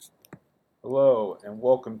Hello, and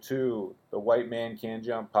welcome to the White Man Can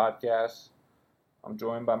Jump podcast. I'm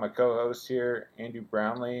joined by my co host here, Andrew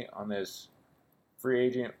Brownlee, on this free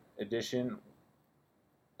agent edition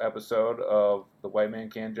episode of the White Man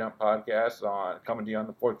Can Jump podcast coming to you on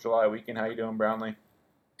the 4th of July weekend. How you doing, Brownlee?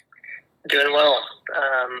 Doing well.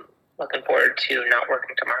 Looking forward to not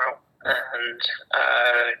working tomorrow and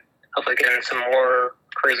hopefully getting some more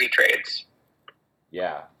crazy trades.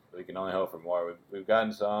 Yeah, we can only hope for more. We've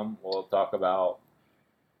gotten some. We'll talk about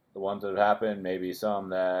the ones that have happened, maybe some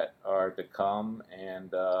that are to come,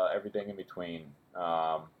 and everything in between.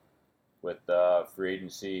 With free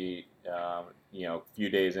agency, a few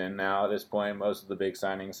days in now at this point, most of the big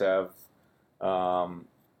signings have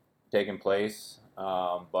taken place.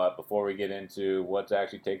 But before we get into what's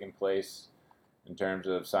actually taking place in terms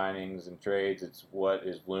of signings and trades, it's what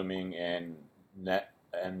is looming in net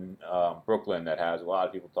and Brooklyn that has a lot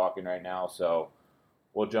of people talking right now. So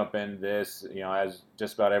we'll jump into this. As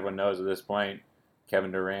just about everyone knows at this point,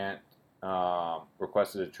 Kevin Durant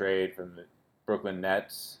requested a trade from the Brooklyn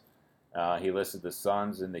Nets. He listed the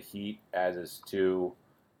Suns and the Heat as his two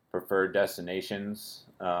preferred destinations.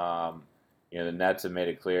 The Nets have made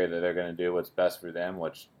it clear that they're going to do what's best for them,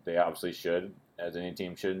 which they obviously should, as any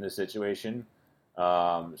team should in this situation.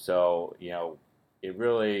 It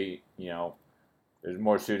really, there's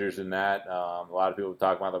more shooters than that. A lot of people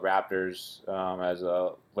talk about the Raptors as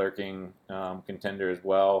a lurking contender as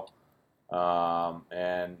well.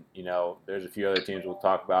 There's a few other teams we'll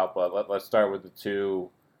talk about, but let's start with the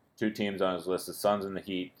two teams on his list, the Suns and the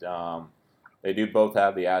Heat. They do both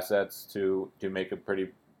have the assets to make a pretty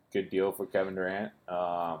good deal for Kevin Durant.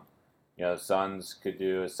 The Suns could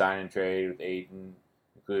do a sign and trade with Ayton,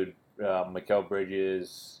 include Mikal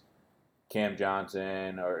Bridges, Cam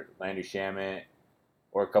Johnson, or Landry Shamet,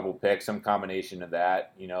 or a couple picks, some combination of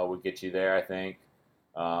that, would get you there, I think.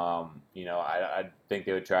 I think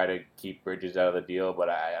they would try to keep Bridges out of the deal, but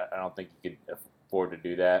I don't think you could afford to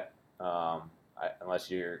do that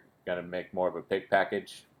unless you're going to make more of a pick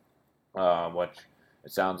package, which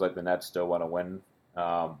it sounds like the Nets still want to win.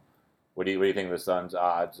 What do you think of the Suns'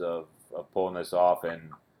 odds of pulling this off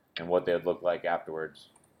and what they'd look like afterwards?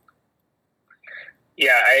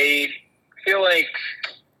 Yeah, I feel like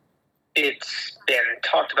it's been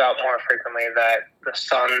talked about more frequently that the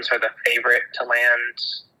Suns are the favorite to land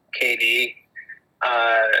KD.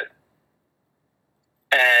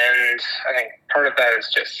 And I think part of that is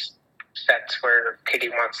just that's where KD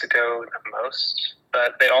wants to go the most.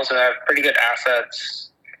 But they also have pretty good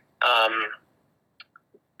assets.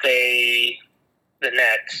 The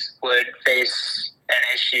Nets would face an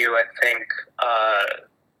issue, I think.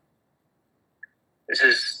 This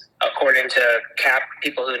is according to cap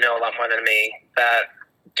people who know a lot more than me, that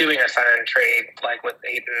doing a sign and trade like with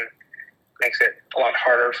Ayton makes it a lot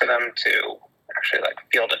harder for them to actually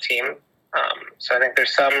field a team. So I think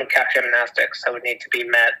there's some cap gymnastics that would need to be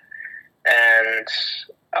met, and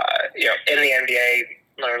in the NBA,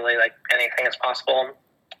 literally anything is possible.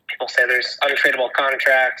 People say there's untradeable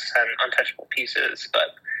contracts and untouchable pieces,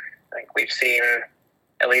 but I think we've seen,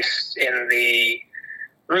 at least in the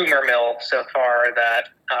rumor mill so far, that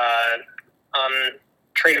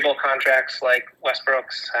untradeable contracts like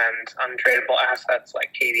Westbrook's and untradeable assets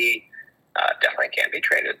like KD definitely can't be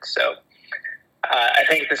traded. So I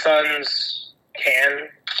think the Suns can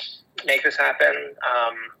make this happen,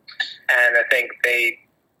 and I think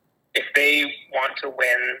if they want to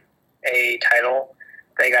win a title,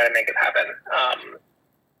 they got to make it happen.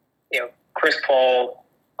 Chris Paul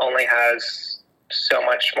only has so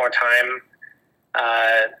much more time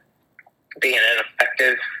being an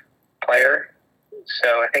effective player,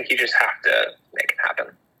 so I think you just have to make it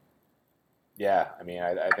happen. Yeah,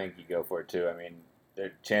 I think you go for it too.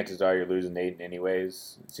 The chances are you're losing Ayton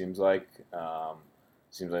anyways. It seems like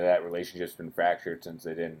that relationship's been fractured since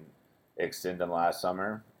they didn't extend them last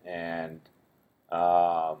summer, and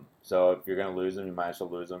so if you're going to lose them, you might as well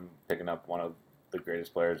lose them picking up one of the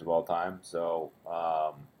greatest players of all time. So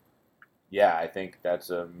I think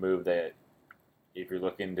that's a move that if you're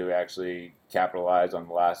looking to actually capitalize on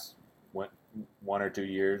the last 1 or 2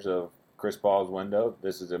 years of Chris Paul's window,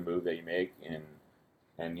 this is a move that you make. And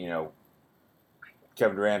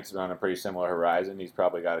Kevin Durant's on a pretty similar horizon. He's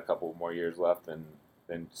probably got a couple more years left than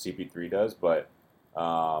CP3 does, but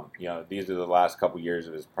these are the last couple years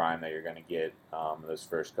of his prime that you're going to get those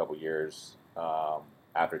first couple years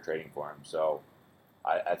after trading for him. So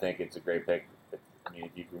I think it's a great pick.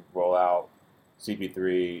 If you can roll out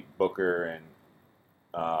CP3, Booker, and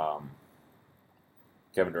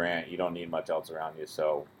Kevin Durant, you don't need much else around you.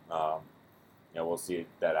 So we'll see if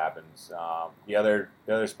that happens. The other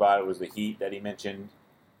spot was the Heat that he mentioned.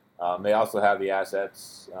 They also have the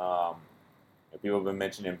assets. People have been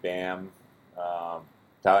mentioning Bam,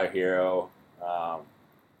 Tyler Hero, um,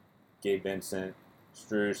 Gabe Vincent,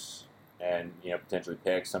 Struess, and potentially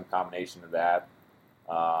pick some combination of that.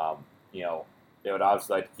 Um, you know, they would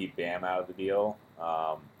obviously like to keep Bam out of the deal.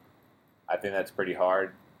 I think that's pretty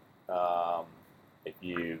hard. Um, if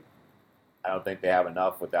you, I don't think they have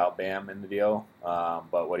enough without Bam in the deal.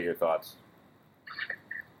 But what are your thoughts?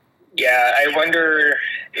 Yeah, I wonder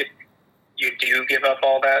if you do give up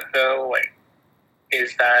all that though. Like,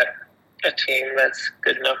 is that a team that's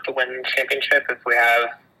good enough to win the championship? If we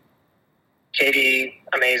have KD,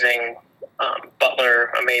 amazing,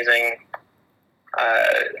 Butler, amazing,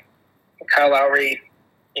 Kyle Lowry,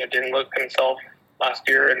 didn't look himself last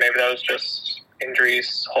year, and maybe that was just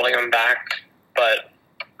injuries holding him back. But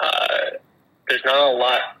there's not a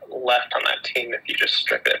lot left on that team if you just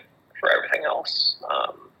strip it for everything else.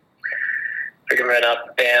 You're giving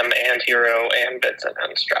up Bam and Hero and Vincent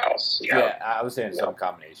and Strauss. Yeah, I was saying some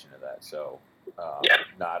combination of that. So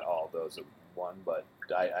not all those at one, but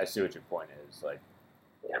I see what your point is. Like,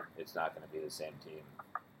 it's not going to be the same team.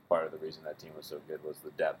 Part of the reason that team was so good was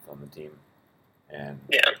the depth on the team. And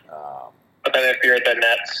but then if you're at the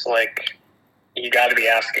Nets, like, you got to be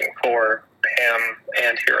asking for Bam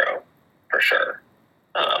and Hero for sure.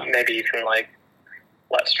 Maybe you can let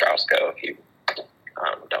Strauss go if you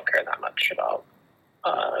don't care that much about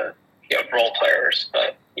role players,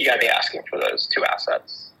 but you got to be asking for those two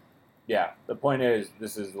assets. Yeah, the point is,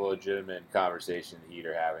 this is a legitimate conversation the Heat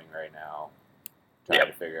are having right now, trying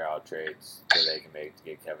to figure out trades that they can make to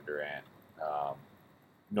get Kevin Durant.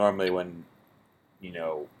 Normally, when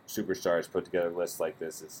superstars put together lists like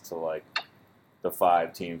this, it's to the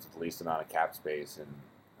 5 teams with the least amount of cap space, and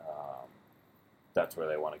that's where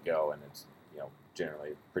they want to go. And it's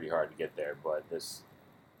generally pretty hard to get there, but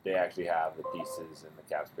they actually have the pieces and the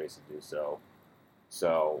cap space to do so.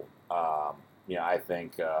 So I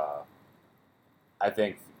think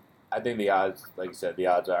the odds, like you said, the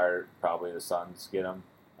odds are probably the Suns get them.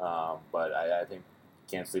 But I think you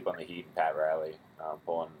can't sleep on the Heat and Pat Riley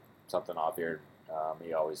pulling something off here.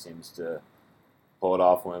 He always seems to pull it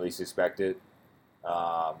off when we least expect it.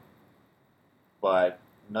 But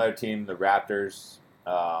another team, the Raptors.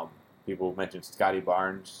 People mentioned Scotty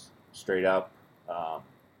Barnes straight up.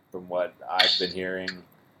 From what I've been hearing,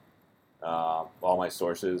 all my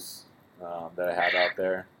sources that I have out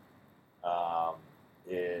there,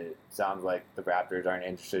 it sounds like the Raptors aren't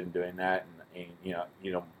interested in doing that, and you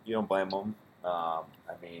don't blame them. I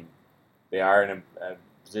mean, they are in a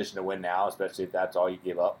position to win now, especially if that's all you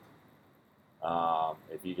give up.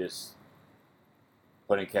 If you just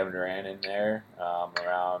putting Kevin Durant in there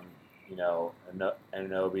around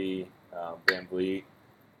Anunoby, Van Vliet,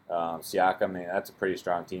 Siakam, I mean, that's a pretty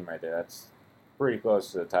strong team right there. That's pretty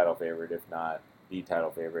close to the title favorite, if not the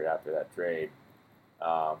title favorite after that trade.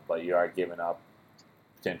 But you are giving up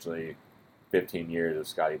potentially 15 years of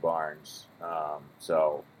Scotty Barnes.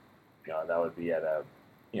 So that would be at a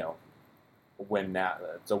win now.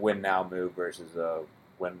 It's a win now move versus a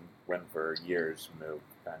win for years move,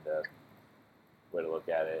 kind of way to look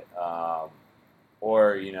at it.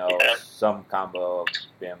 Or some combo of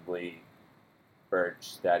Van Vliet,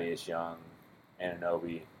 Birch, Thaddeus Young,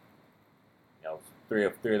 Anunoby. Three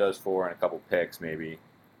of those 4 and a couple picks maybe.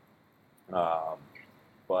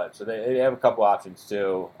 But so they have a couple options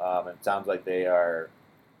too. It sounds like they are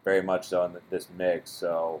very much so in this mix.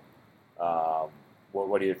 So,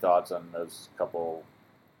 what are your thoughts on those couple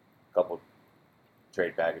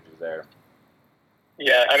trade packages there?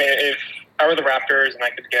 Yeah, I mean, if I were the Raptors and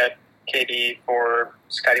I could get KD for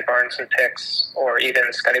Scotty Barnes and picks, or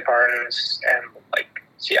even Scotty Barnes and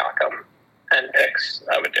Siakam and picks,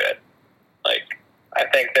 I would do it. I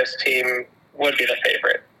think this team would be the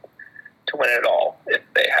favorite to win it all if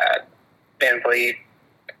they had Van Vliet,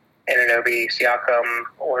 Anunoby, Siakam,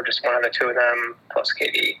 or just one of the 2 of them plus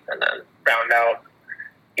KD, and then round out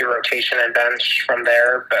your rotation and bench from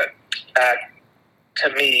there. But that, to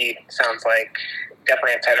me, sounds like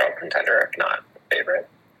definitely a title contender, if not favorite.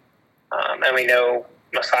 And we know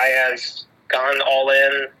Messiah has gone all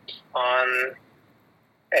in on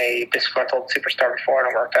a disgruntled superstar before,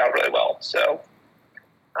 and it worked out really well. So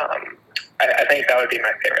I think that would be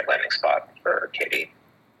my favorite landing spot for KD.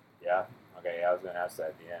 Yeah. Okay. Yeah, I was going to ask that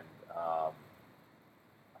at the end.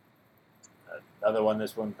 Another one.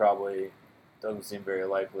 This one probably doesn't seem very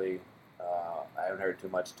likely. I haven't heard too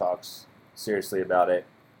much talks seriously about it.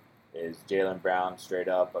 Is Jaylen Brown straight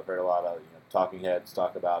up? I've heard a lot of talking heads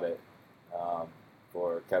talk about it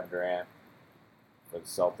for Kevin Durant for the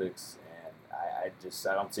Celtics, and I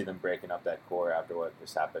don't see them breaking up that core after what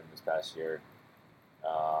just happened this past year.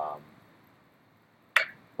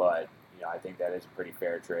 I think that is a pretty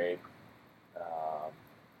fair trade. Um,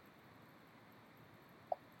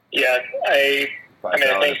 Yeah, I probably mean,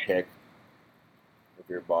 I sell think, a pick if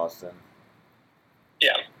you're Boston.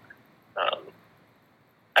 yeah.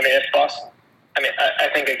 I mean, if Boston, I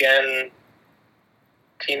think again,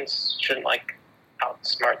 teams shouldn't like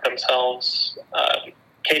outsmart themselves.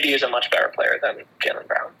 KD is a much better player than Jaylen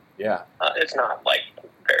Brown. Yeah. It's not like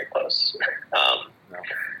very close. No.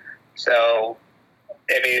 So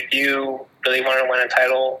maybe if you really want to win a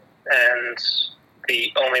title and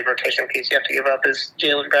the only rotation piece you have to give up is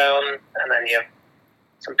Jaylen Brown, and then you have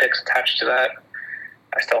some picks attached to that,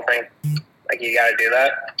 I still think like you got to do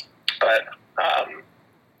that. But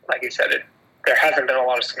like you said, there hasn't been a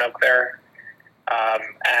lot of smoke there,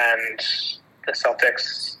 and the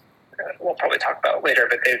Celtics, we'll probably talk about later,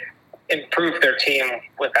 but they've improved their team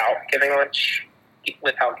without giving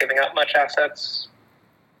up much assets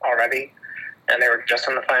already, and they were just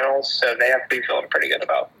in the finals, so they have to be feeling pretty good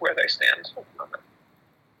about where they stand at the moment.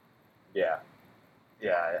 Yeah.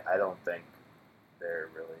 I don't think they're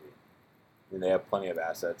really. I mean, they have plenty of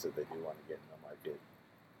assets that they do want to get in the market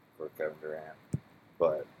for Kevin Durant,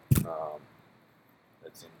 but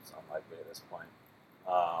it seems unlikely at this point.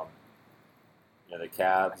 The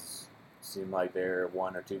Cavs seem like they're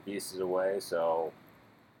one or two pieces away, so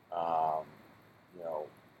you know,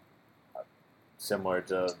 similar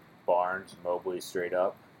to Barnes, Mobley straight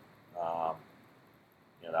up.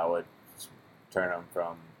 That would turn them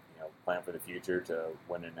from playing for the future to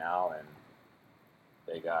winning now, and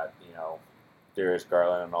they got Darius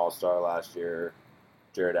Garland, an All-Star last year.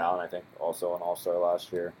 Jared Allen, I think, also an All-Star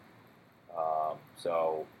last year.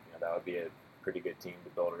 So that would be a pretty good team to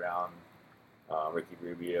build around. Ricky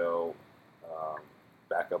Rubio,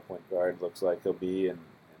 backup point guard, looks like he'll be, and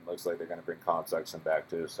looks like they're going to bring Colin Sexton back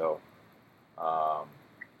too. So, I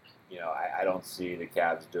don't see the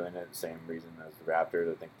Cavs doing it the same reason as the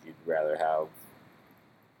Raptors. I think you'd rather have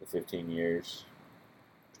the 15 years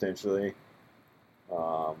potentially.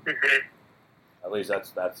 At least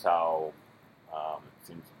that's how it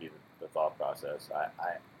seems to be the thought process.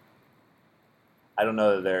 I don't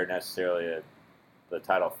know that they're necessarily the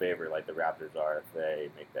title favorite like the Raptors are if they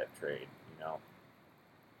make that trade.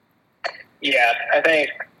 Yeah, I think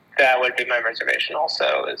that would be my reservation.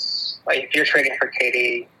 Also, is like if you're trading for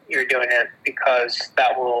KD, you're doing it because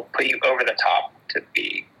that will put you over the top to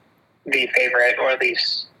be the favorite, or at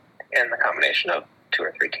least in the combination of two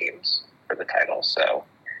or three teams for the title. So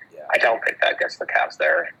yeah. I don't think that gets the Cavs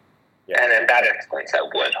there. Yeah. And in that instance, that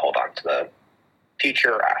would hold on to the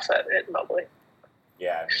future asset in Mobley.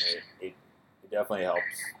 Yeah, I mean, it definitely helps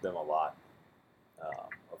them a lot,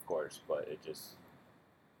 of course, but it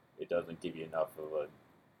doesn't give you enough of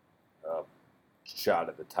a shot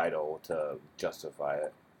at the title to justify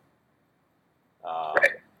it.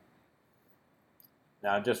 Right.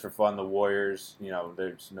 Now, just for fun, the Warriors,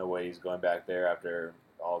 there's no way he's going back there after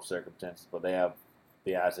all circumstances, but they have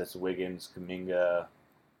the assets: Wiggins, Kuminga,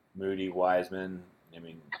 Moody, Wiseman. I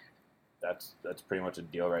mean, that's pretty much a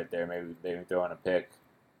deal right there. Maybe they can throw in a pick,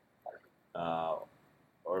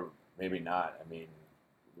 or maybe not. I mean,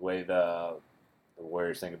 the way the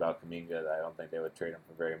Warriors think about Kuminga, I don't think they would trade him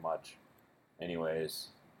for very much, anyways.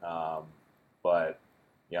 But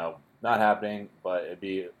not happening. But it'd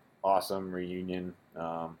be awesome reunion,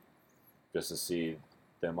 just to see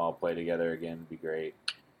them all play together again. Would be great.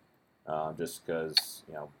 Just because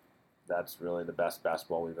that's really the best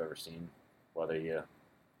basketball we've ever seen, whether you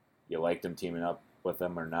like them teaming up with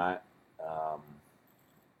them or not.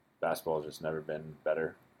 Basketball has just never been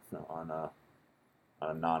better on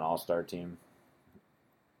a non-All-Star team.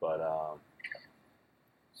 But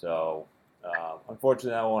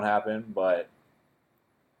unfortunately that won't happen. But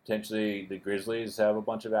potentially the Grizzlies have a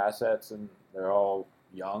bunch of assets and they're all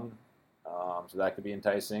young, so that could be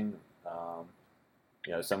enticing.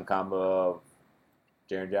 Some combo of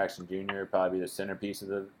Jaren Jackson Jr. probably be the centerpiece of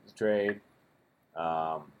the trade.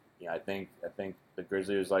 I think the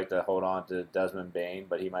Grizzlies like to hold on to Desmond Bane,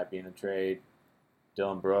 but he might be in the trade.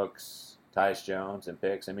 Dylan Brooks, Tyus Jones, and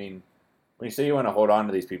picks. I mean, when you say you want to hold on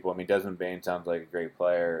to these people, I mean, Desmond Bane sounds like a great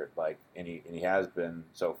player, and he has been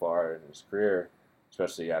so far in his career,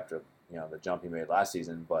 especially after the jump he made last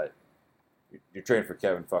season. But you're trading for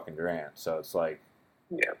Kevin fucking Durant, so it's like,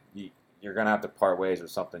 yeah, you're gonna have to part ways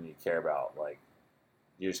with something you care about. Like,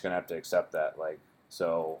 you're just gonna have to accept that. Like,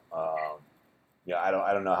 so. I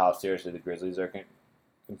don't know how seriously the Grizzlies are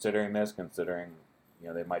considering this. Considering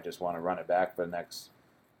they might just want to run it back for the next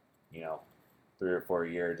 3 or 4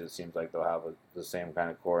 years. It seems like they'll have the same kind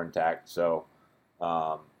of core intact. So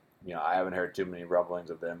I haven't heard too many rumblings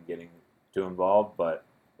of them getting too involved, but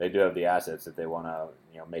they do have the assets if they want to,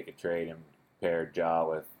 make a trade and pair Ja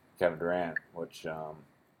with Kevin Durant, which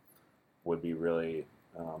would be really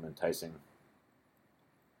enticing.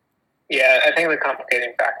 Yeah, I think the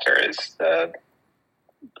complicating factor is I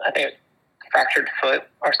think fractured foot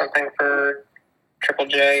or something for Triple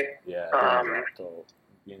J. Yeah, I think until the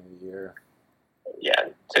beginning of the year. Yeah,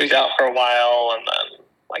 so he's out for a while, and then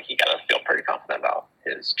you got to feel pretty confident about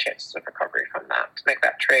his chances of recovery from that to make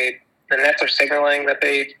that trade. The Nets are signaling that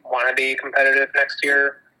they want to be competitive next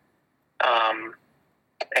year,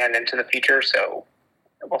 and into the future. So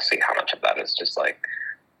we'll see how much of that is just a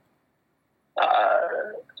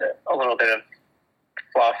little bit of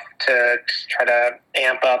fluff to try to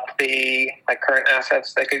amp up the current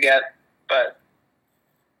assets they could get. But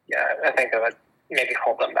yeah, I think it would maybe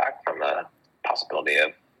hold them back from the possibility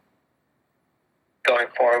of going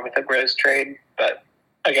forward with the Grizz trade. But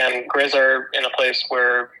again, Grizz are in a place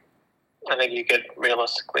where I think you could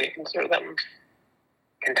realistically consider them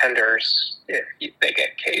contenders if they get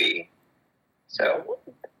KD. So,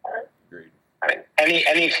 agreed. I mean,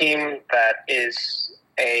 any team that is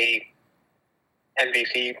a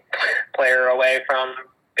MVP player away from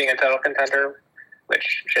being a total contender,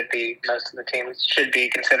 which should be most of the teams should be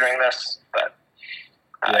considering this. But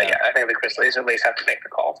yeah, I think the Grizzlies at least have to make the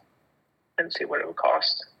call and see what it would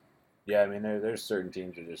cost. Yeah, I mean, there's certain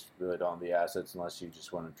teams that just really don't have the assets unless you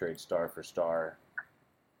just want to trade star for star,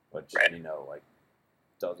 which, right.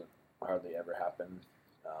 Doesn't hardly ever happen.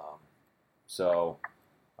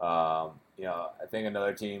 I think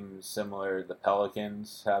another team similar, the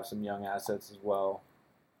Pelicans, have some young assets as well.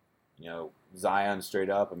 Zion straight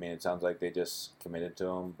up, I mean, it sounds like they just committed to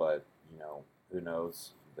him, but, who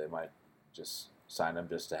knows? They might just sign him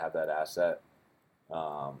just to have that asset.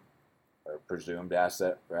 Or presumed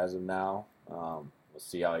asset as of now. We'll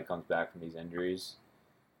see how he comes back from these injuries.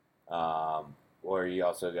 Or you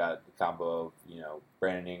also got the combo of,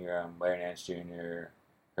 Brandon Ingram, Larry Nance Jr.,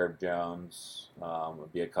 Herb Jones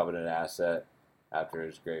would be a coveted asset after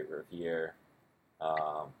his great rookie year.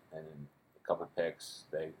 And a couple picks.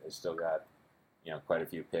 They still got, quite a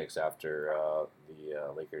few picks after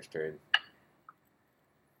the Lakers trade.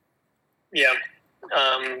 Yeah.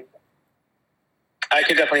 I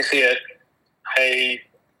could definitely see it. I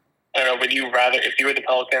don't know, would you rather, if you were the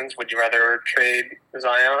Pelicans, would you rather trade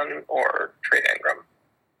Zion or trade Ingram?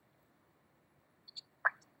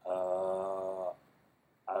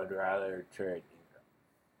 I would rather trade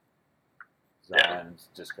Ingram. Zion's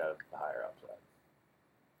just got a higher upside.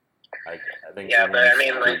 I think. Yeah,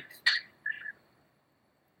 Ingram's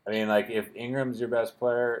but if Ingram's your best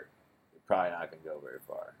player, you're probably not going to go very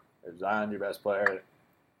far. If Zion's your best player,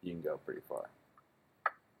 you can go pretty far.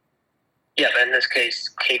 Yeah, but in this case,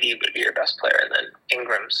 KD would be your best player, and then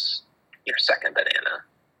Ingram's your second banana.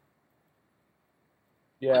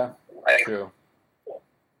 Yeah, true.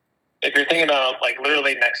 If you're thinking about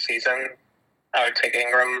literally next season, I would take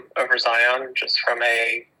Ingram over Zion just from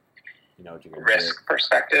a risk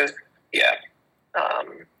perspective. Yeah.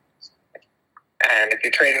 And if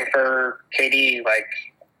you're trading for KD,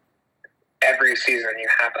 every season you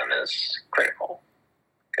have him is critical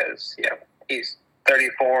because he's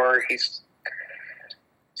 34.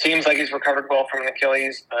 Seems like he's recovered well from an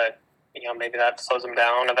Achilles, but maybe that slows him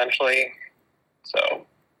down eventually. So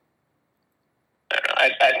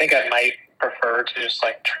I think I might prefer to just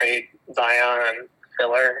trade Zion and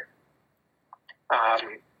filler,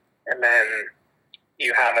 and then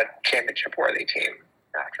you have a championship-worthy team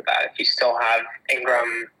after that. If you still have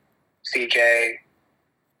Ingram, CJ,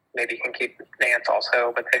 maybe you can keep Nance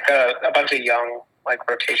also, but they've got a bunch of young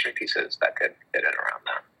rotation pieces that could fit in around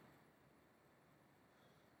that.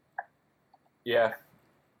 Yeah,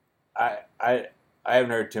 I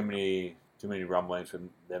haven't heard too many rumblings from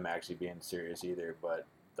them actually being serious either. But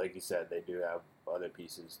like you said, they do have other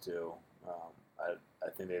pieces too. I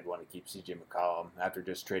think they'd want to keep CJ McCollum after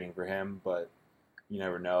just trading for him, but you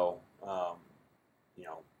never know.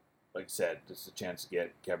 Like I said, this is a chance to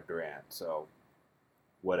get Kevin Durant. So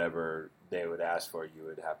whatever they would ask for, you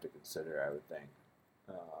would have to consider, I would think,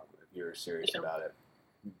 if you're serious about it.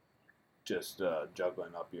 Just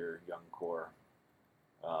juggling up your young core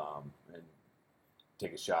and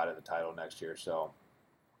take a shot at the title next year. So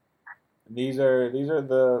these are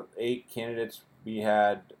the 8 candidates we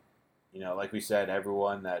had. Like we said,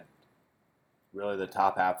 everyone that really the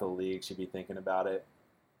top half of the league should be thinking about it.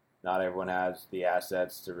 Not everyone has the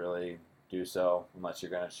assets to really do so unless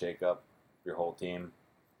you're going to shake up your whole team,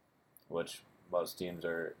 which most teams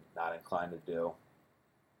are not inclined to do.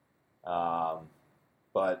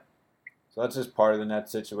 But so that's just part of the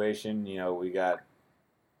Nets situation. We got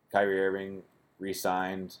Kyrie Irving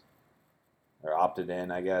re-signed. or opted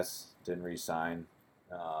in, I guess, didn't re-sign.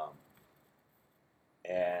 Um,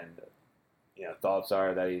 and thoughts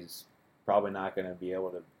are that he's probably not going to be able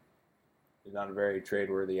to. He's not a very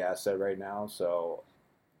trade-worthy asset right now, so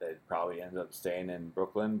they probably end up staying in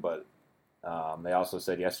Brooklyn. But they also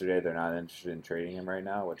said yesterday they're not interested in trading him right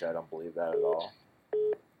now, which I don't believe that at all.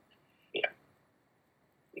 Yeah,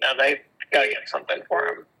 no, they got to get something for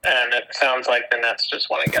him, and it sounds like the Nets just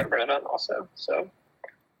want to get rid of him also. So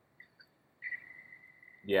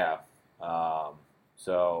yeah,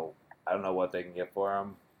 so I don't know what they can get for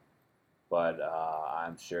him, but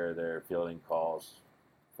I'm sure they're fielding calls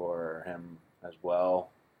for him as well.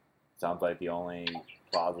 Sounds like the only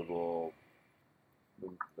plausible the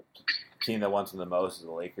team that wants him the most is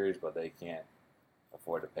the Lakers, but they can't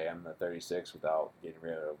afford to pay him the 36 without getting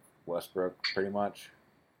rid of Westbrook, pretty much.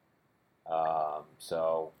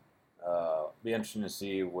 So be interesting to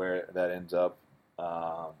see where that ends up.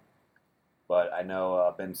 But I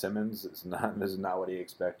know Ben Simmons is not. This is not what he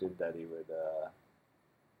expected that he would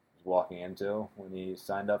walking into when he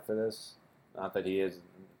signed up for this. Not that he is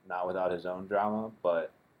not without his own drama,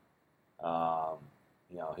 but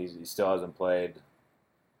he still hasn't played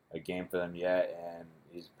a game for them yet, and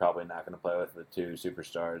he's probably not going to play with the two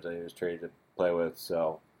superstars that he was traded to play with.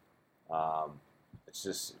 So it's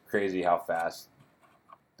just crazy how fast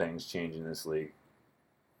things change in this league.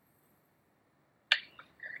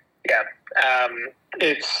 Yeah,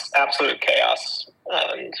 it's absolute chaos.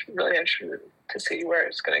 And really interested to see where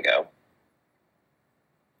it's going to go.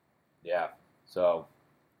 Yeah, so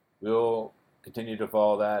we'll continue to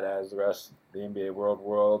follow that as the rest of the NBA world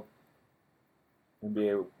will.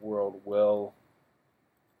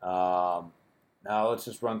 Now let's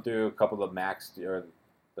just run through a couple of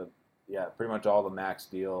pretty much all the max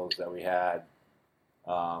deals that we had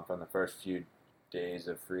from the first few days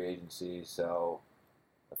of free agency. So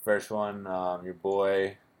the first one, your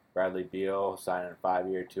boy Bradley Beal signing a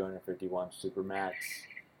 5-year, $251 supermax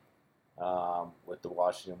with the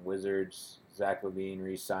Washington Wizards. Zach LaVine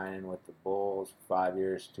re-signing with the Bulls, 5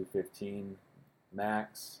 years, $215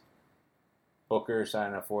 max. Booker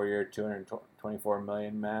signing a 4-year, $224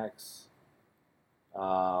 million max.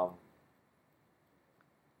 Let's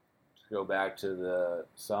go back to the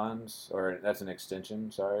Suns, or that's an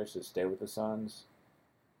extension. Sorry, to stay with the Suns.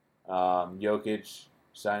 Jokic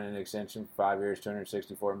signing an extension for 5 years,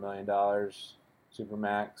 $264 million,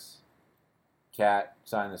 supermax. Cat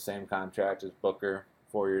signed the same contract as Booker,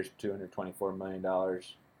 4 years, $224 million.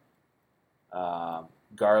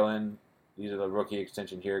 Garland, these are the rookie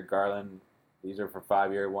extension here. Garland, these are for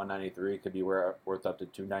 5 year, $193, could be worth up to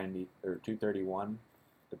 $290 or $231,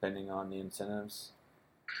 depending on the incentives.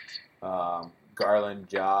 Garland,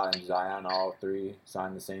 Ja, and Zion, all three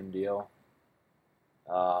signed the same deal.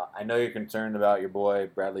 I know you're concerned about your boy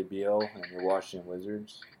Bradley Beal and your Washington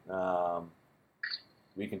Wizards.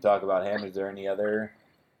 We can talk about him. Is there any other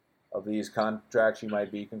of these contracts you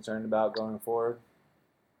might be concerned about going forward?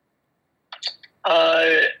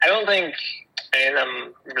 I don't think any of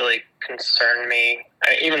them really concern me.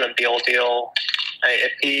 Even the Beal deal,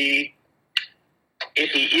 if he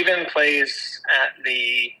even plays at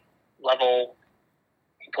the level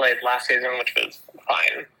he played last season, which was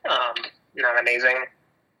fine, not amazing,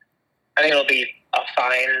 I think it'll be a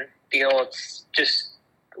fine deal. It's just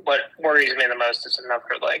what worries me the most is another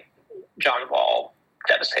John Wall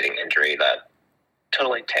devastating injury that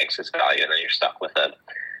totally takes its value, and then you're stuck with a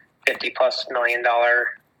 $50+ million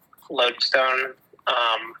lodestone.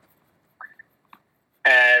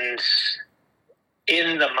 And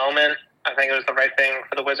in the moment, I think it was the right thing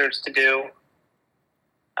for the Wizards to do.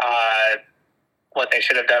 What they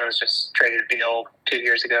should have done is just traded Beal 2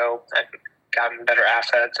 years ago and gotten better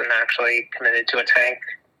assets and actually committed to a tank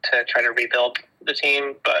to try to rebuild the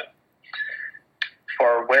team. But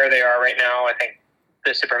for where they are right now, I think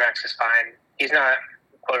the Supermax is fine. He's not,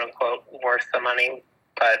 quote unquote, worth the money,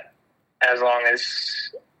 but as long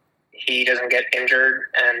as he doesn't get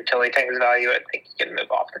injured until he takes his value, I think he can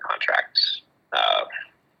move off the contract.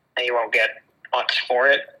 And you won't get much for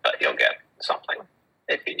it, but you'll get something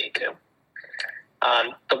if you need to.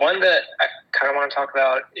 The one that I kind of want to talk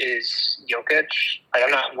about is Jokic. I'm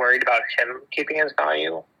not worried about him keeping his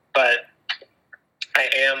value, but I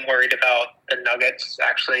am worried about the Nuggets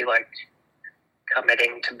actually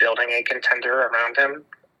committing to building a contender around him.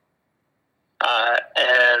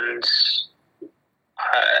 And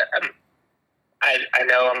I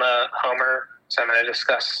know I'm a homer, so I'm going to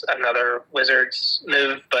discuss another Wizards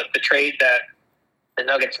move, but the trade that the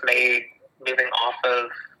Nuggets made moving off of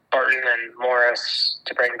Barton and Morris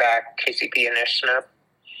to bring back KCP and Ish Smith,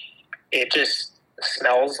 it just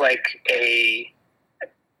smells like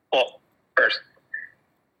first,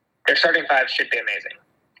 their starting five should be amazing.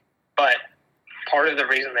 But part of the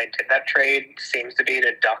reason they did that trade seems to be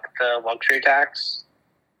to duck the luxury tax.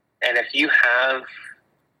 And if you have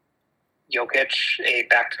Jokic, a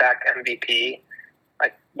back-to-back MVP,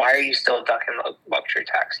 like, why are you still ducking the luxury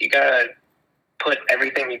tax? You got to put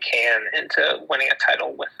everything you can into winning a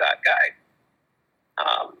title with that guy.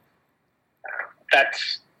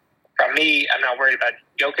 That's, from me, I'm not worried about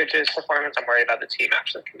Jokic's performance. I'm worried about the team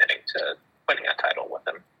actually committing to winning a title with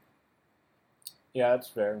him. Yeah, that's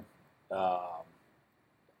fair.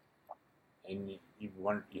 And you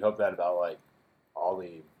hope that about, like, all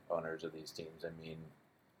the owners of these teams. I mean,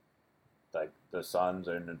 like, the Suns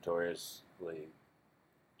are notoriously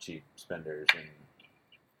cheap spenders, and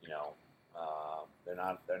you know, they're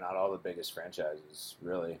not all the biggest franchises,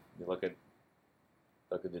 really. You look at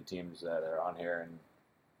the teams that are on here, and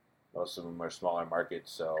most of them are smaller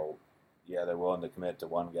markets. So yeah, they're willing to commit to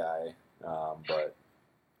one guy, but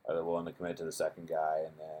are they willing to commit to the second guy,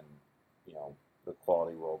 and then, you know, the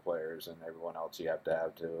quality role players and everyone else you have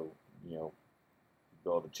to, you know,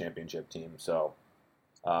 build a championship team. So,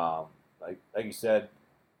 like you said,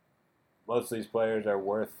 most of these players are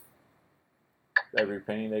worth every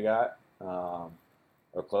penny they got, or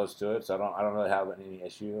close to it. So I don't really have any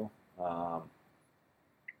issue.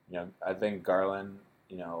 You know, I think Garland,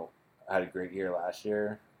 you know, had a great year last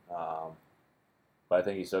year, but I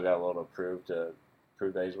think he still got a little to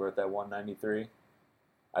prove that he's worth that 193.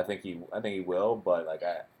 I think he will, but like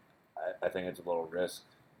I think it's a little risk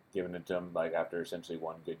giving it to him, like, after essentially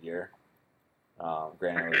one good year.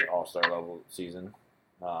 Granted, it was an all-star level season,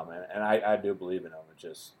 and I do believe in him. It's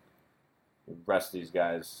just the rest of these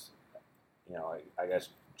guys, you know, I guess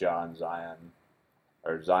Zion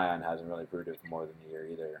hasn't really proved it for more than a year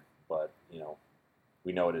either. But, you know,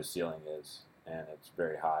 we know what his ceiling is, and it's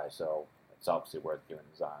very high. So it's obviously worth giving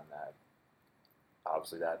Zion that.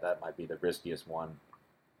 Obviously, that might be the riskiest one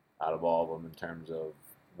out of all of them in terms of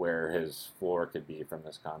where his floor could be from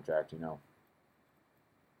this contract, you know.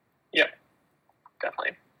 Yep,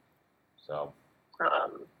 definitely. So,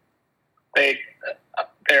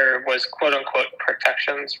 there was quote unquote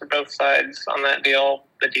protections for both sides on that deal.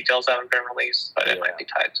 The details haven't been released, but it might be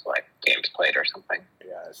tied to, like, games played or something.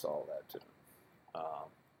 Yeah, I saw that too.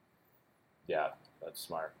 Yeah, that's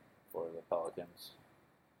smart for the Pelicans.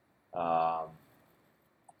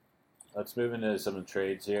 Let's move into some of the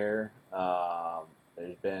trades here.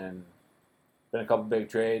 There's been a couple big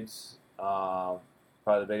trades.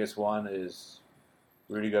 Probably the biggest one is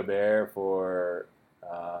Rudy Gobert for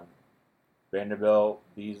Vanderbilt,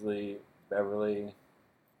 Beasley, Beverly,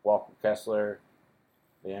 Walker Kessler,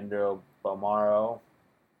 Leandro Balmaro.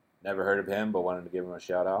 Never heard of him, but wanted to give him a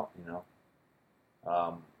shout out. You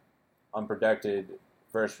know, unprotected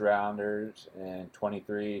first rounders in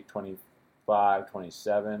 23, 25,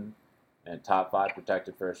 27. And top 5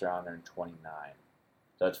 protected first rounder in 29.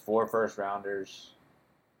 So that's 4 first rounders,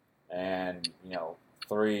 and, you know,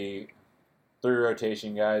 three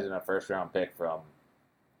rotation guys and a first round pick from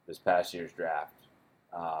this past year's draft.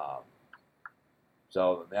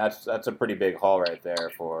 So that's a pretty big haul right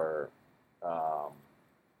there for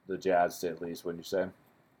the Jazz, to at least, wouldn't you say?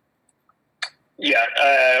 Yeah,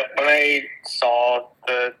 when I saw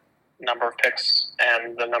the number of picks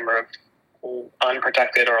and the number of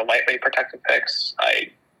unprotected or lightly protected picks,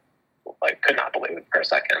 I could not believe it for a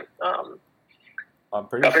second. I'm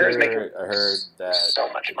pretty sure I heard that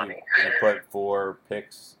so much money. If you put 4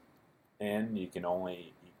 picks in, you can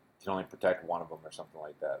only protect one of them or something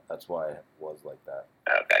like that. That's why it was like that.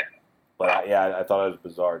 Okay. But I thought it was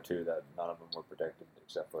bizarre too that none of them were protected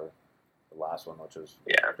except for the last one, which was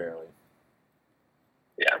barely.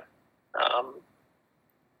 Yeah.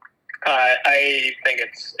 I think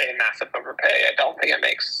it's a massive overpay. I don't think it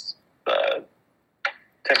makes the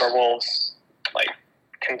Timberwolves, like,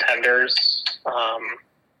 contenders. And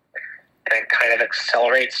it kind of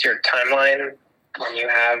accelerates your timeline when you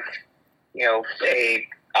have, you know, a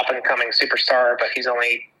up-and-coming superstar, but he's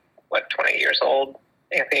only, 20 years old,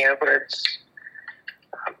 Anthony Edwards.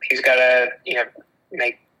 He's got to, you know,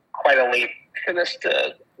 make quite a leap for this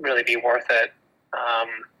to really be worth it.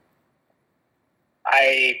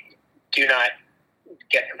 I do not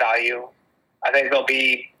get the value. I think they'll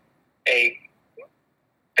be a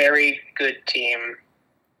very good team.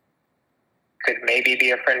 Could maybe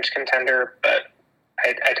be a fringe contender, but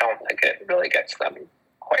I don't think it really gets them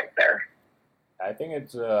quite there. I think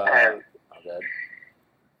it's well,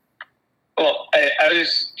 I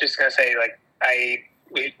was just gonna say, like,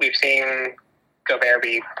 we've seen Gobert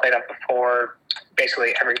be played up before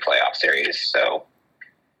basically every playoff series. So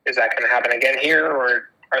is that going to happen again here, or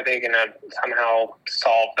are they going to somehow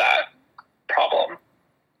solve that problem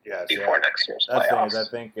before next year's that's playoffs. I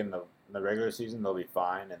think in the regular season they'll be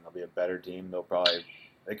fine and they'll be a better team.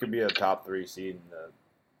 They could be a top 3 seed in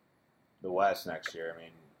the West next year. I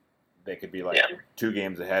mean, they could be 2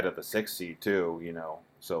 games ahead of the 6th seed too.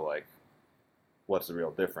 So what's the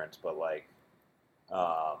real difference? But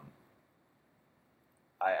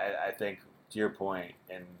I think to your point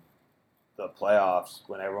in the playoffs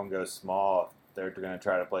when everyone goes small, they're going to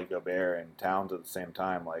try to play Gobert and Towns at the same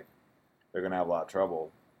time. They're going to have a lot of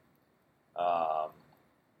trouble.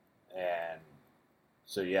 And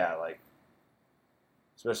so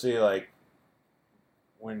especially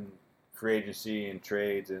when free agency and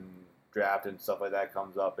trades and draft and stuff like that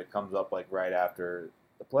comes up, it comes up right after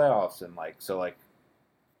the playoffs and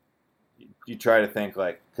you try to think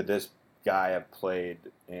could this guy have played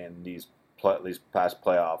in these past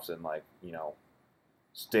playoffs and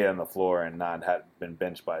stay on the floor and not have been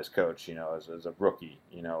benched by his coach, as a rookie,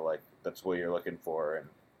 that's what you're looking for. And,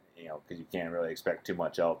 because you can't really expect too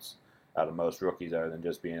much else out of most rookies other than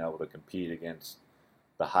just being able to compete against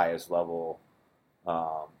the highest level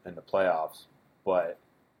in the playoffs. But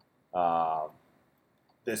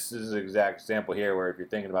this is an exact example here where if you're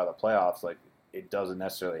thinking about the playoffs, it doesn't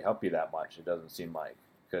necessarily help you that much. It doesn't seem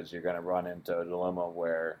because you're going to run into a dilemma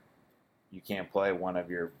where you can't play one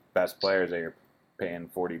of your best players that you're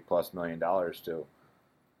paying $40+ million to.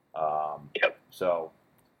 So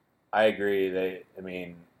I agree.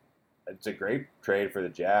 It's a great trade for the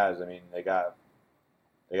Jazz. I mean, they got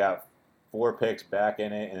 4 picks back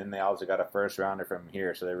in it, and then they also got a first rounder from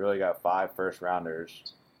here. So they really got 5 first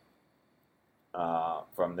rounders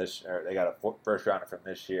from this. Or they got a first rounder from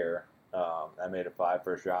this year. That made it 5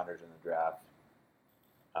 first rounders in the draft.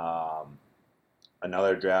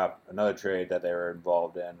 Another trade that they were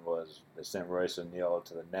involved in was they sent Royce O'Neal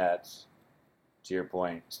to the Nets. To your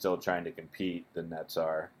point, still trying to compete. The Nets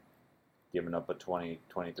are giving up a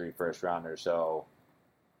 2023 first rounder. So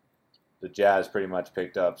the Jazz pretty much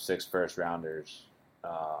picked up 6 first rounders,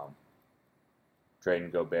 trading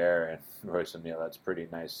Gobert and Royce O'Neal. That's a pretty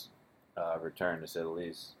nice return, to say the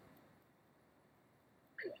least.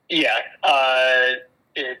 Yeah.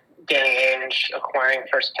 Danny Ainge acquiring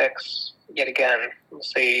first picks yet again. We'll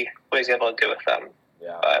see what he's able to do with them.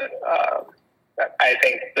 Yeah. But I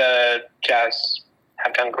think the Jazz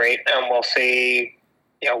have done great, and we'll see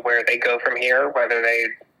where they go from here, whether they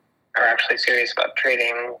are actually serious about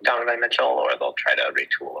trading Donovan Mitchell or they'll try to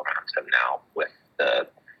retool around him now with the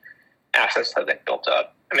assets that they've built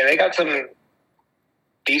up. I mean, they got some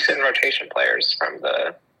decent rotation players from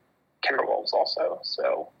the Timberwolves also,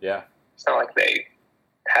 so yeah, it's not like they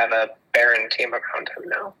have a barren team around him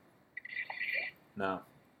now. No.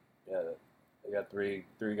 Yeah, they got three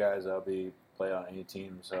guys that'll be play on any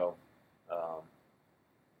team, so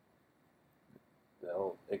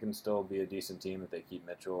it can still be a decent team if they keep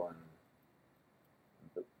Mitchell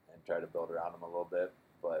and try to build around him a little bit.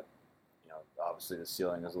 But obviously the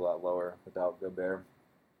ceiling is a lot lower without Gobert.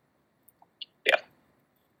 Yeah.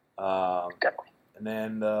 Definitely. And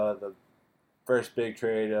then the first big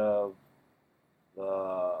trade of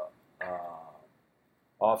the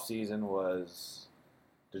off season was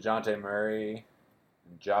DeJounte Murray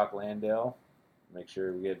and Jock Landale. Make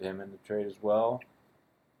sure we get him in the trade as well.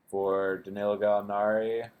 For Danilo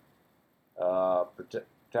Gallinari,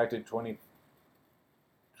 protected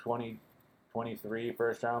 23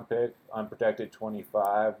 first round pick, unprotected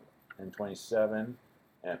 25 and 27,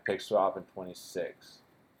 and a pick swap in 26.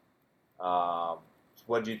 So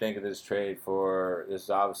what do you think of this trade? For this is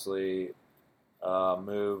obviously a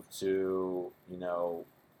move to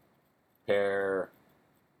pair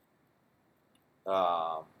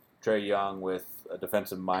Trae Young with a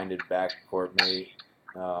defensive-minded backcourt mate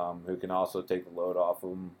who can also take the load off of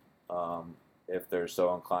them if they're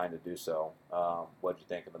so inclined to do so. What do you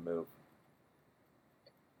think of the move?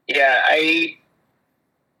 Yeah, I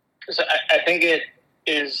think it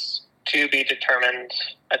is to be determined.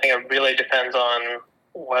 I think it really depends on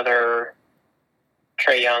whether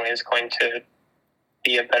Trae Young is going to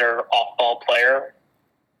be a better off-ball player.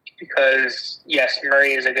 Because, yes,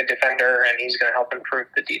 Murray is a good defender, and he's going to help improve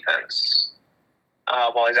the defense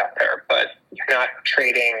while he's out there. But you're not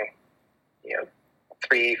trading,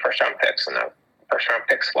 3 first-round picks and a first-round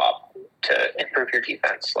pick swap to improve your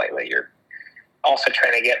defense slightly. You're also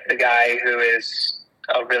trying to get the guy who is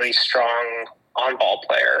a really strong on-ball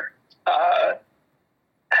player.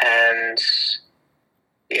 And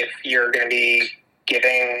if you're going to be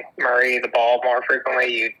giving Murray the ball more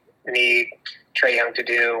frequently, you need Trae Young to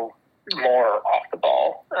do more off the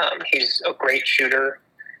ball. He's a great shooter,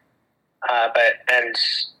 and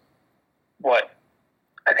what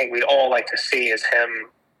I think we'd all like to see is him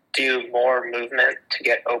do more movement to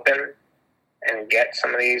get open and get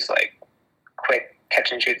some of these like quick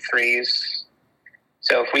catch and shoot threes.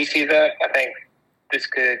 So if we see that, I think this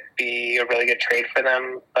could be a really good trade for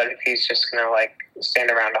them. But if he's just going to like stand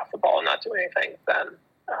around off the ball and not do anything, then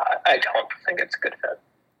I don't think it's a good fit.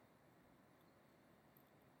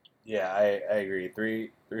 Yeah, I agree.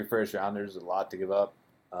 Three first rounders is a lot to give up.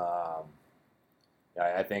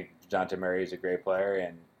 I think DeJounte Murray is a great player,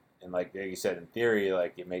 and like you said, in theory,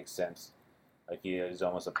 like it makes sense. Like he is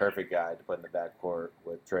almost a perfect guy to put in the backcourt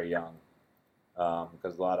with Trae Young,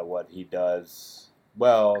 because a lot of what he does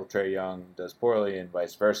well, Trae Young does poorly, and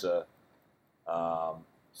vice versa.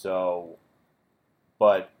 So,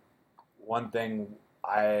 but one thing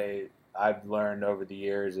I've learned over the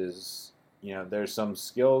years is, there's some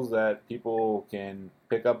skills that people can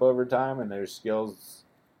pick up over time, and there's skills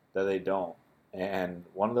that they don't. And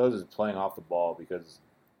one of those is playing off the ball, because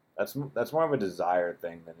that's more of a desire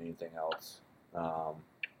thing than anything else.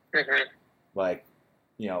 Mm-hmm. Like,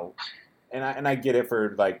 and I get it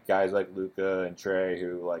for like guys like Luka and Trae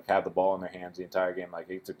who like have the ball in their hands the entire game. Like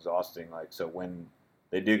it's exhausting. Like so when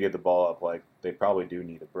they do get the ball up, like they probably do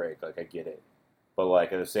need a break. Like I get it, but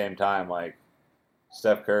like at the same time, like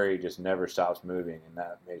Steph Curry just never stops moving, and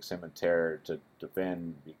that makes him a terror to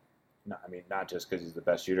defend. Not just because he's the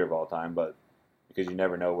best shooter of all time, but because you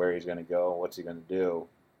never know where he's going to go and what's he going to do.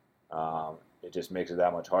 It just makes it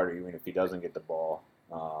that much harder, even if he doesn't get the ball.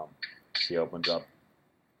 He opens up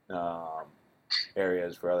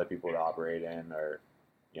areas for other people to operate in, or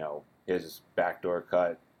his backdoor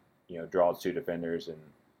cut, draws two defenders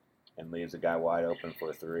and leaves the guy wide open for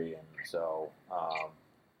a three. And so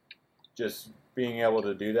just being able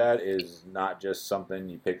to do that is not just something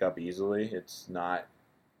you pick up easily. It's not,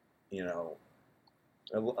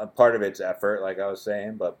 a part of it's effort, like I was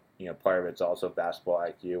saying, but part of it's also basketball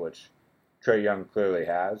IQ, which Trae Young clearly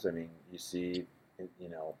has. I mean, you see,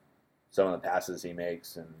 some of the passes he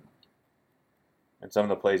makes and some of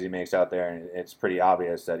the plays he makes out there, and it's pretty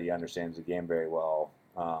obvious that he understands the game very well.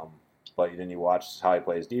 But then you watch how he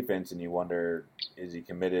plays defense, and you wonder, is he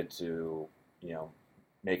committed to,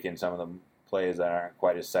 making some of the plays that aren't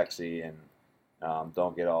quite as sexy and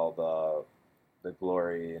don't get all the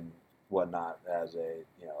glory and whatnot as a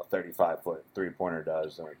 35-foot three-pointer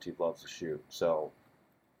does, or he loves to shoot. So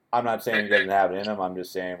I'm not saying he doesn't have it in him. I'm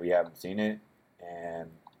just saying we haven't seen it, and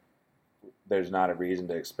there's not a reason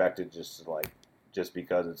to expect it just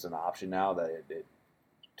because it's an option now that it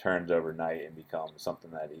turns overnight and becomes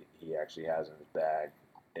something that he actually has in his bag,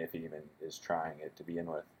 if he even is trying it to begin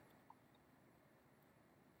with.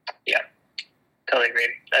 Yeah, totally agree.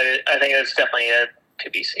 I think it's definitely to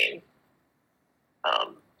be seen.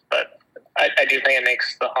 But I do think it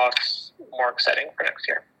makes the Hawks more exciting for next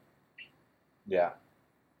year. Yeah.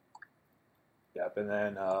 Yep, and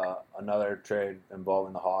then another trade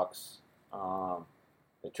involving the Hawks.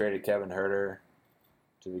 They traded Kevin Huerter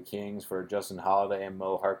to the Kings for Justin Holiday and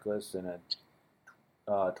Mo Harkless in a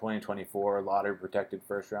 2024 lottery-protected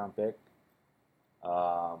first-round pick.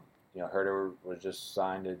 Huerter was just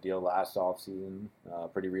signed a deal last offseason,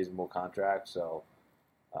 pretty reasonable contract. So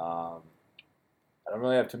I don't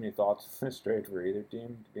really have too many thoughts on this trade for either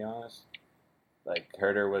team, to be honest. Like,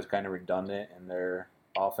 Huerter was kind of redundant in their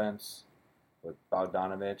offense with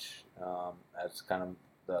Bogdanovich as kind of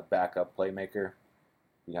the backup playmaker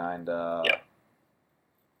behind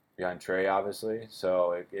Trae, obviously.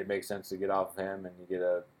 So it makes sense to get off of him, and you get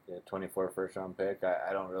a 24 first-round pick.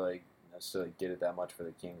 I don't really necessarily get it that much for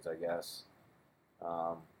the Kings, I guess.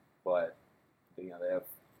 But they have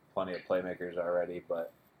plenty of playmakers already.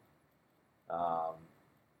 But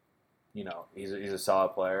he's a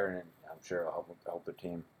solid player, and I'm sure it'll help the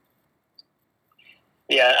team.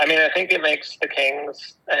 Yeah, I mean, I think it makes the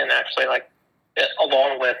Kings, and actually,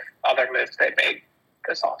 along with other moves they made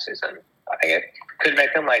this offseason, I think it could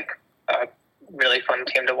make them, a really fun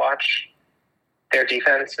team to watch. Their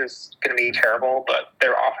defense is going to be terrible, but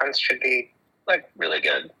their offense should be, really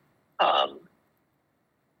good.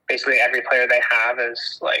 Basically, every player they have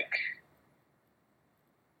is,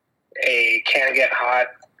 a can-get-hot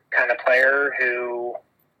kind of player who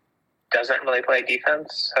doesn't really play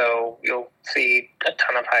defense, so you'll see a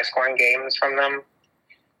ton of high-scoring games from them.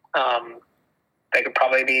 They could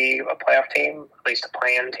probably be a playoff team, at least a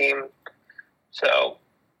play-in team. So,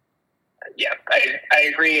 yeah, I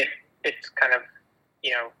agree. It's kind of,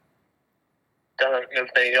 doesn't move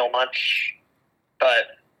the needle much,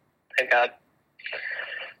 but I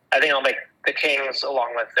think I'll make the Kings,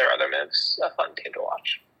 along with their other moves, a fun team to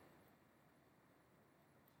watch.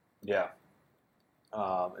 Yeah.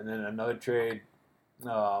 And then another trade,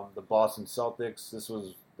 the Boston Celtics. This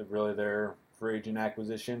was really their free agent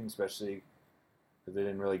acquisition, especially because they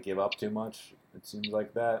didn't really give up too much. It seems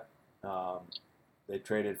like that. They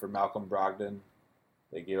traded for Malcolm Brogdon.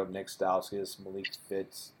 They gave up Nick Stauskas, Malik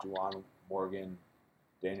Fitz, Juwan Morgan,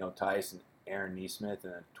 Daniel Tice, and Aaron Nesmith,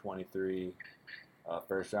 and a 23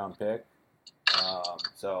 first-round pick.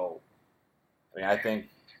 So, I mean, I think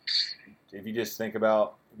if you just think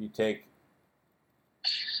about, if you take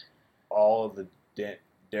all of the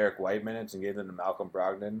Derek White minutes and gave them to Malcolm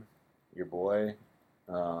Brogdon, your boy,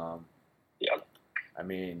 Yep. I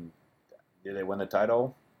mean, did they win the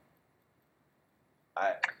title?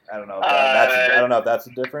 I don't know. I don't know if that's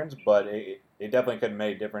the difference, but it definitely could have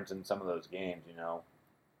made a difference in some of those games.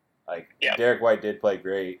 Like Derek White did play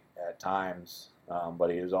great at times, but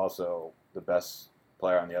he was also the best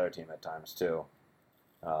player on the other team at times too.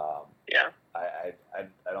 I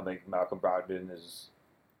don't think Malcolm Brogdon is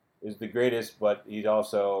the greatest, but he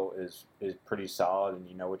also is pretty solid, and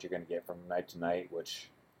you know what you're going to get from night to night, which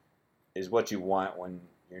is what you want when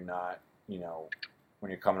you're not, when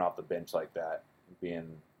you're coming off the bench like that, being,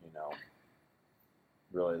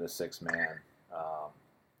 really the sixth man.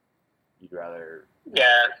 You'd rather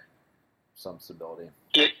some stability.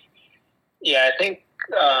 Yeah, I think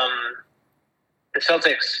the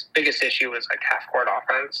Celtics' biggest issue was like half-court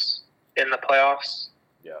offense in the playoffs.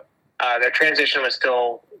 Yeah. Their transition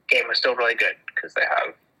game was still really good because they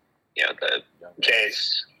have, the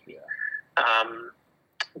Jays. Yeah.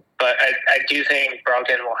 But I do think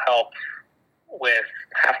Brogdon will help with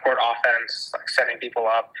half-court offense, like setting people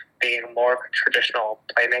up, being more of a traditional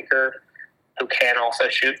playmaker who can also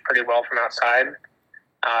shoot pretty well from outside.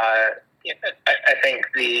 I think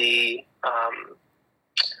the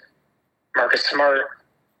Marcus Smart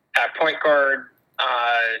at point guard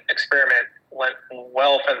experiment went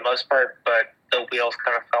well for the most part, but the wheels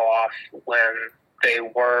kind of fell off when they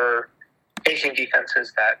were facing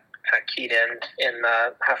defenses that kind of keyed in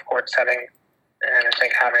the half-court setting. And I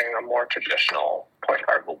think having a more traditional point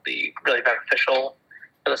guard will be really beneficial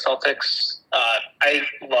for the Celtics. I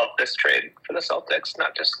love this trade for the Celtics,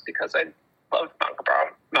 not just because I love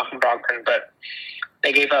Malcolm Brogdon, but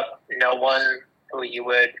they gave up no one who you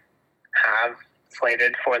would have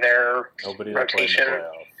slated for their nobody rotation. That played in the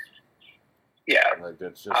playoffs. Yeah, like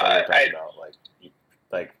that's just what we're talking about.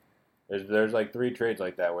 Like there's like 3 trades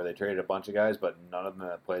like that where they traded a bunch of guys, but none of them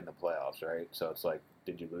have played in the playoffs, right? So it's like,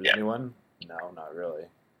 did you lose anyone? No, not really.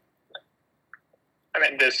 I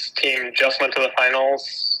mean, this team just went to the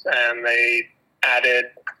finals, and they added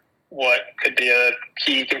what could be a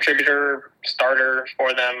key contributor, starter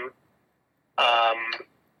for them.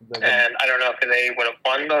 And I don't know if they would have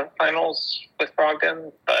won the finals with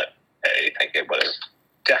Brogdon, but I think it would have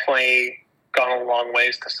definitely gone a long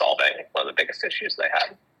ways to solving one of the biggest issues they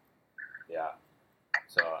had. Yeah.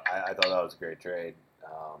 So I thought that was a great trade.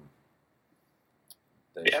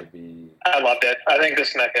 Should be. I loved it. I think this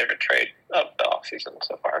is my favorite trade of the offseason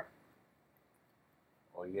so far.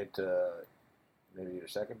 Well, you get to maybe your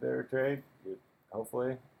second favorite trade.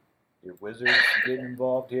 Hopefully, your Wizards getting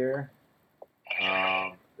involved here.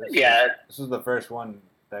 This was the first one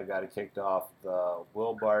that got it kicked off. The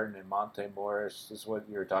Will Barton and Monte Morris. This is what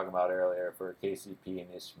you were talking about earlier for KCP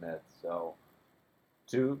and Ish Smith. So,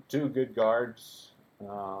 two good guards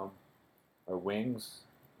or wings.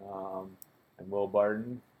 And Will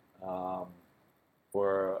Barton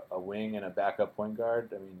for a wing and a backup point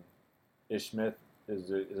guard. I mean, Ish Smith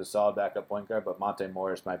is a solid backup point guard, but Monte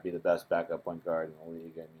Morris might be the best backup point guard in the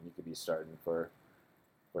league. I mean, he could be starting for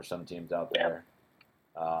some teams out there.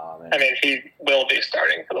 I mean, he will be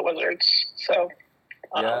starting for the Wizards. So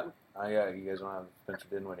you guys don't have Spencer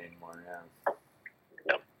Dinwiddie anymore. Yeah.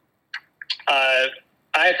 No.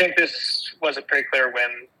 I think this was a pretty clear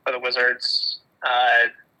win for the Wizards.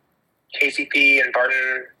 KCP and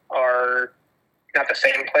Barton are not the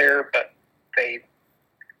same player, but they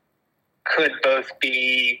could both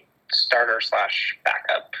be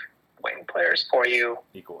starter/backup wing players for you.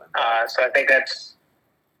 Equal. So I think that's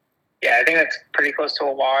pretty close to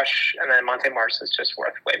a wash. And then Monte Morris is just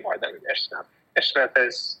worth way more than Ish Smith. Ish Smith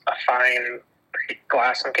is a fine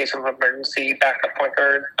glass in case of emergency backup point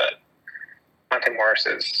guard, but Monte Morris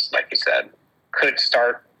is, like you said, could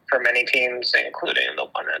start for many teams, including the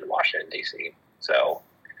one in Washington, D.C. So,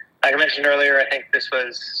 like I mentioned earlier, I think this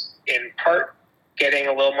was in part getting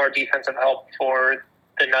a little more defensive help for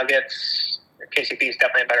the Nuggets. KCP is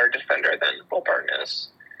definitely a better defender than Will Barton is.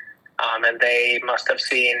 And they must have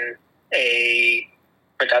seen a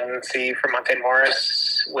redundancy for Monte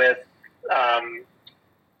Morris with, oh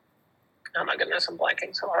my goodness, I'm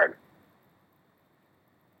blanking so hard.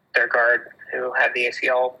 Their guard who had the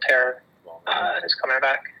ACL tear. is coming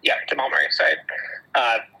back. Yeah, Jamal Murray, sorry.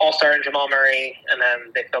 All-star and Jamal Murray, and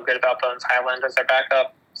then they feel good about Bones Highland as their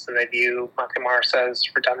backup, so they view Monte Morris as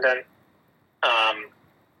redundant.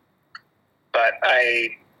 But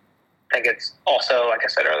I think it's also, like I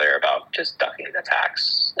said earlier, about just ducking the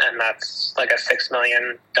tax, and that's like a $6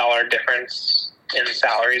 million difference in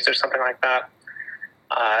salaries or something like that.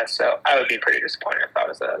 So I would be pretty disappointed if I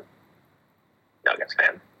was a Nuggets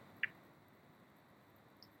fan.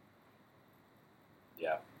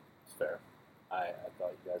 Yeah, it's fair. I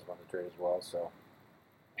thought you guys won the trade as well, so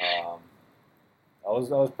that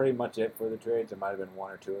was pretty much it for the trades. There might have been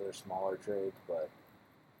one or two other smaller trades, but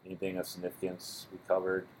anything of significance we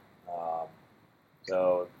covered.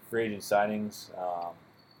 So free agent signings,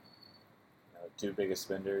 two biggest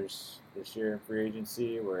spenders this year in free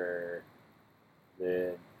agency were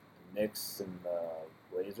the Knicks and the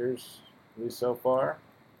Blazers, at least so far.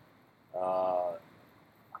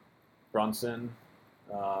 Brunson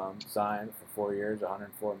signed for 4 years,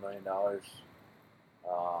 $104 million.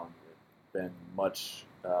 Been much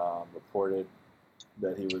reported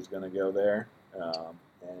that he was going to go there, and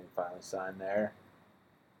he finally signed there.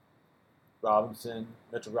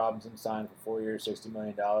 Mitchell Robinson signed for 4 years, $60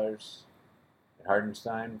 million. And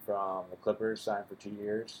Hardenstein from the Clippers signed for 2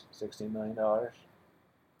 years, $16 million.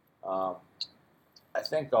 I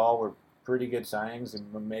think all were pretty good signings,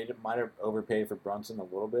 and might have overpaid for Brunson a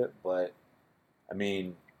little bit, but I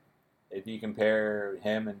mean, if you compare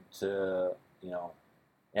him to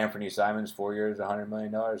Anthony Simons, 4 years, $100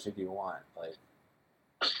 million, who do you want? Like,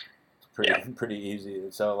 it's pretty easy.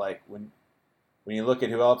 So like when you look at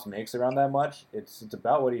who else makes around that much, it's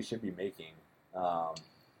about what he should be making.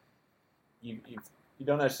 You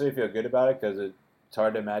don't necessarily feel good about it because it's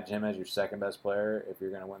hard to imagine him as your second best player if you're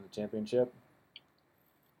going to win the championship.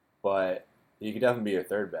 But he could definitely be your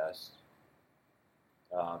third best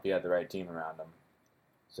if you had the right team around him.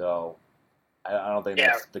 So I don't think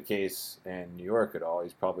that's the case in New York at all.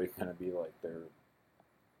 He's probably going to be like the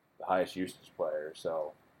highest usage player.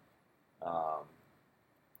 So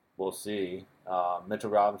we'll see.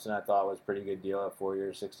 Mitchell Robinson, I thought was a pretty good deal at 4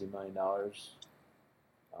 years, $60 million.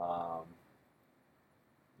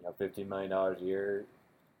 $15 million a year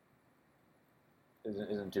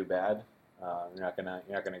isn't too bad. You're not gonna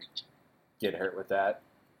get hurt with that.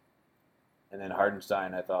 And then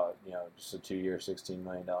Hardenstein, I thought, just a 2 year, $16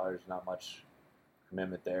 million, not much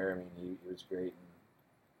commitment there. I mean, he was great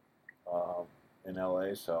in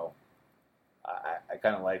LA, so I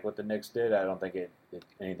kind of like what the Knicks did. I don't think it's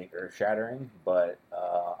anything earth shattering, but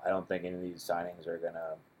I don't think any of these signings are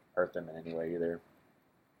gonna hurt them in any way either.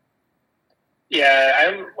 Yeah,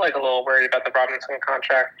 I'm like a little worried about the Robinson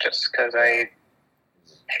contract just because I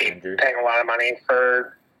hate paying a lot of money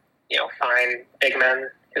for fine big men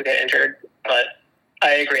who get injured. But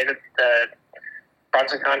I agree that the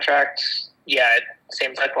Bronson contract, it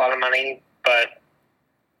seems like a lot of money, but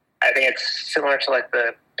I think it's similar to like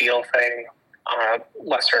the Beal thing on a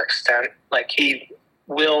lesser extent. Like he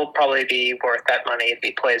will probably be worth that money if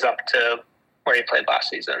he plays up to where he played last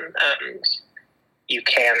season, and you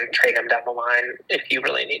can trade him down the line if you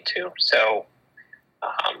really need to. So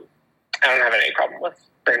I don't have any problem with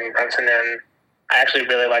bringing Brunson in. I actually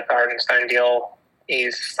really like the Hardenstein deal.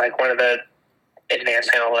 He's like one of the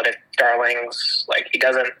advanced analytic darlings. Like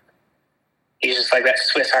he's just like that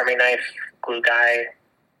Swiss Army knife glue guy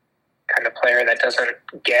kind of player that doesn't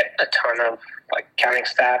get a ton of like counting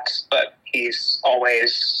stats, but he's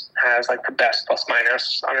always has like the best plus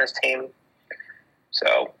minus on his team.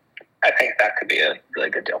 So I think that could be a really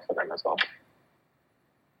good deal for them as well.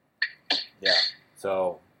 Yeah.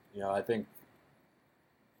 So, I think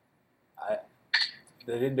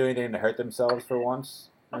they didn't do anything to hurt themselves for once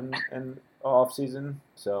in off season.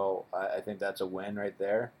 So I think that's a win right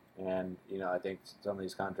there. And, I think some of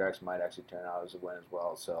these contracts might actually turn out as a win as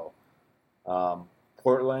well. So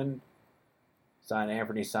Portland signed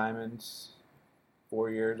Anthony Simons, 4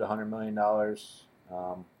 years, $100 million.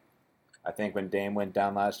 I think when Dame went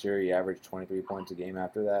down last year, he averaged 23 points a game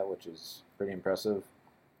after that, which is pretty impressive.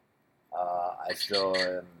 I still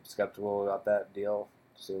am skeptical about that deal,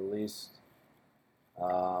 to say the least.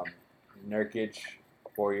 Nurkic,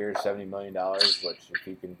 4 years, $70 million, which if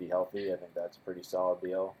he can be healthy, I think that's a pretty solid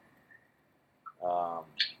deal.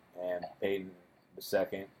 And Payton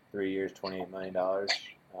II, 3 years, $28 million.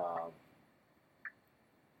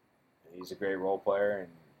 He's a great role player, and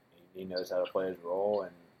he knows how to play his role,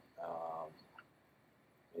 and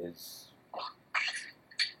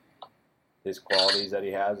his qualities that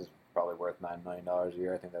he has is probably worth $9 million a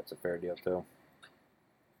year. I think that's a fair deal too.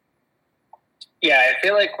 Yeah, I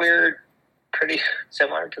feel like we're pretty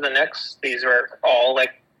similar to the Knicks. These were all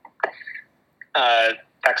like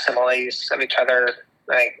facsimiles of each other.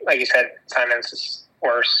 Like you said, Simons is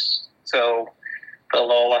worse, so put a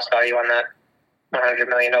little less value on that $100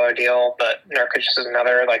 million deal. But Nurkic is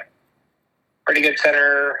another pretty good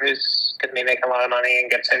center who's going to be making a lot of money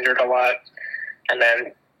and gets injured a lot. And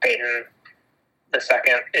then Peyton the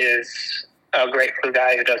second is a great blue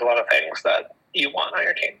guy who does a lot of things that you want on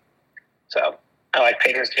your team. So I like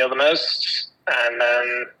Peyton's deal the most, and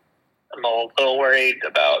then I'm a little worried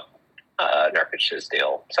about Nurkic's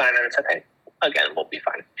deal. Simons, I think, again, will be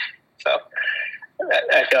fine. So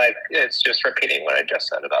I feel like it's just repeating what I just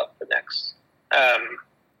said about the Knicks. I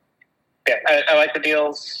like the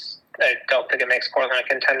deals. I don't think it makes Portland a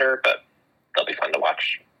contender, but they'll be fun to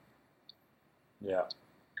watch. Yeah.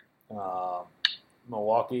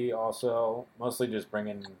 Milwaukee also mostly just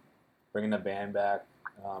bringing the band back.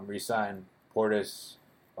 Re-signed Portis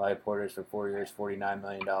for 4 years, $49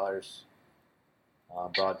 million.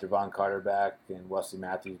 Brought Javon Carter back and Wesley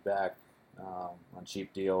Matthews back on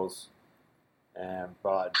cheap deals, and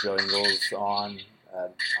brought Joe Ingles on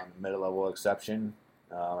the mid-level exception.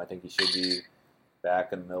 I think he should be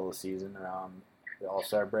back in the middle of the season around the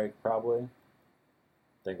All-Star break probably.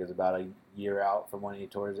 I think it's about a year out from when he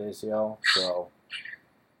tore his ACL. So,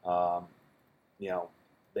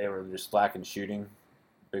 they were just lacking shooting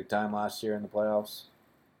big time last year in the playoffs.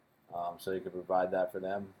 So you could provide that for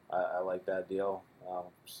them. I like that deal.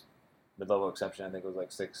 Mid-level exception, I think it was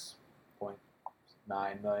like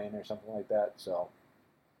 $6.9 million or something like that. So,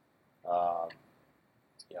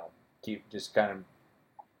 keep just kind of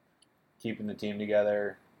keeping the team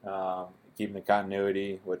together, keeping the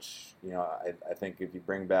continuity, which, I think if you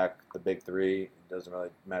bring back the big three, it doesn't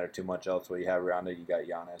really matter too much else what you have around it. You got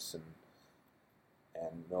Giannis and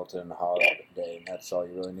Milton and Holiday, and that's all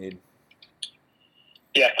you really need.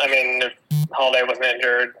 Yeah, I mean, if Holiday wasn't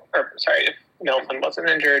injured, if Milton wasn't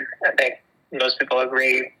injured, I think most people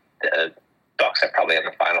agree the Bucks are probably in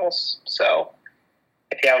the finals. So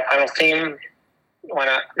if you have a finals team, why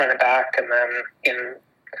not run it back and then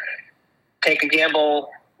take a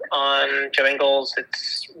gamble on Joe Ingles?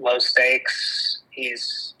 It's low stakes.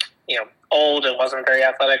 He's old and wasn't very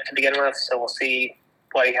athletic to begin with, so we'll see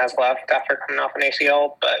what he has left after coming off an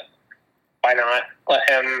ACL. But why not let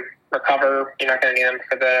him recover? You're not going to need him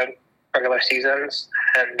for the regular seasons,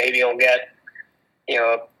 and maybe you'll get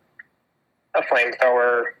a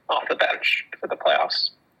flamethrower off the bench for the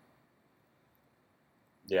playoffs.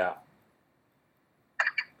 Yeah.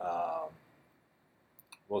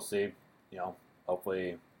 We'll see.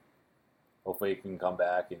 Hopefully he can come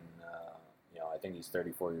back, and I think he's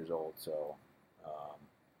 34 years old, so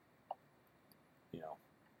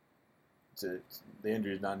the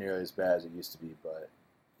injury is not nearly as bad as it used to be. But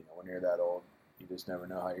when you're that old, you just never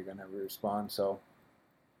know how you're going to respond. So,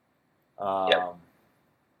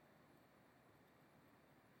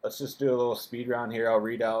 let's just do a little speed round here. I'll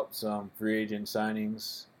read out some free agent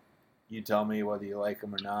signings. You tell me whether you like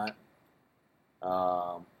them or not.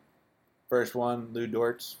 First one, Lou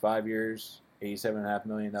Dortz, 5 years, $87.5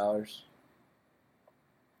 million.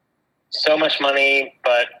 So much money,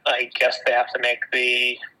 but I guess they have to make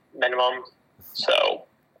the minimum. So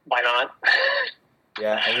why not?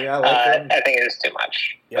 Yeah, I mean, I like them. I think it is too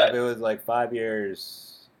much. Yeah, if it was like 5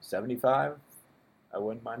 years, 75, I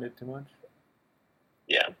wouldn't mind it too much.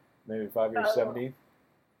 Yeah. Maybe 5 years, 70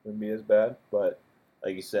 wouldn't be as bad. But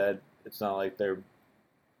like you said, it's not like they're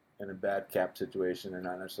in a bad cap situation. They're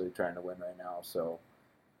not necessarily trying to win right now. So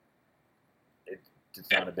it's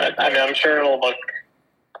not a big deal. I mean, I'm sure it'll look,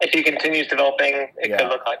 if he continues developing, it could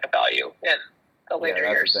look like a value in the later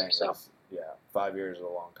years. The thing. So. 5 years is a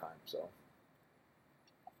long time. So.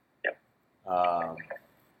 Yep.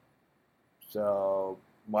 So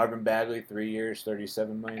Marvin Bagley, 3 years,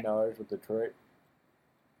 $37 million with Detroit.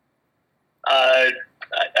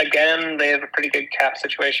 Again, they have a pretty good cap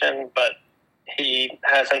situation, but he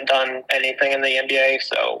hasn't done anything in the NBA,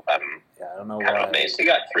 so I'm I don't know kind of amazed he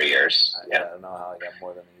got 3 years. I don't know how he got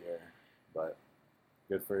more than a year, but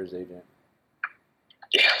good for his agent.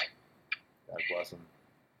 Yeah. God bless him.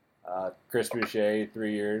 Chris Boucher,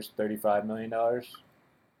 3 years, $35 million.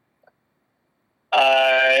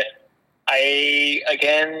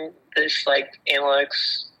 This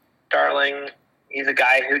analytics darling, he's a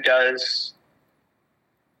guy who does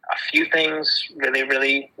a few things really,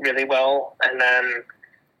 really, really well, and then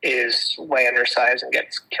is way undersized and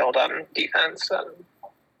gets killed on defense.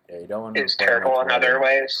 You don't want to. Is terrible in other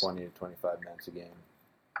ways. 20 to 25 minutes a game.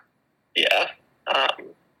 Yeah.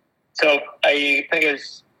 So I think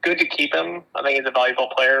it's good to keep him. I think he's a valuable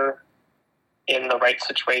player in the right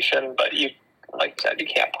situation, but like I said, you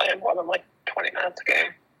can't play him more than 20 minutes a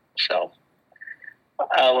game. So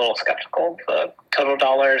a little skeptical of the total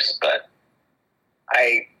dollars, but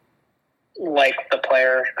I like the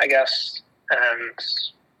player, I guess, and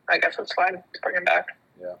I guess it's fine to bring him back.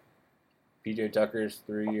 Yeah. PJ Tucker's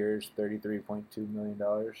 3 years, $33.2 million.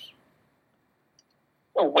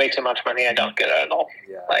 Way too much money. I don't get it at all.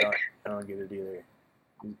 Yeah, like I don't get it either.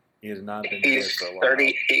 He has not been good for a while.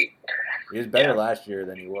 38. He was better last year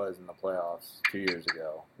than he was in the playoffs 2 years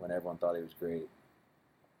ago when everyone thought he was great.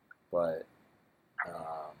 But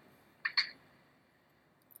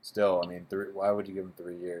still, I mean, why would you give him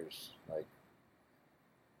 3 years? Like,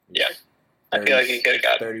 yeah, I feel like he could have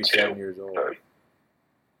got 37 years old.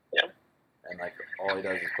 Yeah, and like all he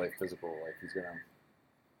does is play physical. Like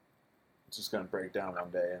it's just gonna break down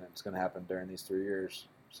one day, and it's gonna happen during these 3 years.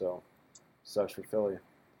 So, sucks for Philly.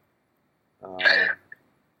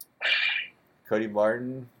 Cody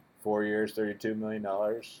Martin, 4 years, $32 million.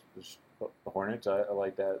 The Hornets, I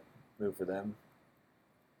like that move for them.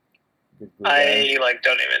 I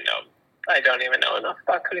don't even know. I don't even know enough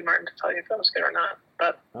about Cody Martin to tell you if that was good or not.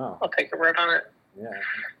 But I'll take your word on it. Yeah,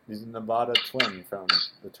 he's a Nevada twin from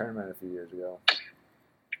the tournament a few years ago.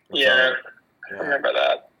 Yeah, I remember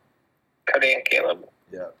that. Cody and Caleb.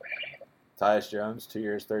 Yeah. Tyus Jones, 2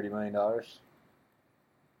 years, $30 million.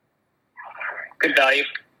 Good value.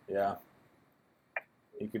 Yeah.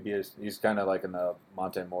 He could be. He's kind of like in the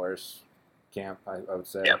Monte Morris camp, I would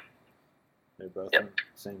say. Yeah. They're both in the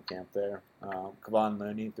same camp there. Kevon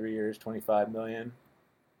Looney, 3 years, $25 million.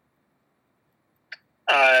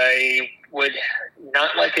 I would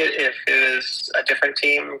not like it if it was a different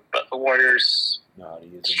team, but the Warriors'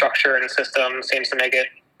 structure and system seems to make it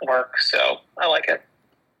work, so I like it.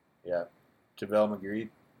 Yeah. JaVale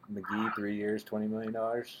McGee, 3 years, $20 million.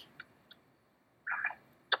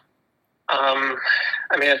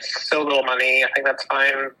 I mean, it's so little money. I think that's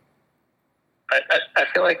fine. But I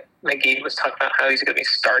feel like McGee was talking about how he's going to be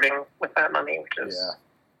starting with that money, which is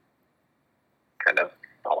kind of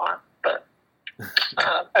a lot. But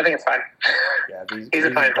I think it's fine. Yeah, he's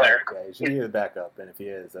a fine player. Yeah, he should be the backup, and if he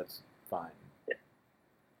is, that's fine.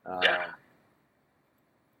 Yeah.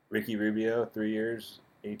 Ricky Rubio, 3 years,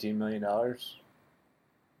 $18 million.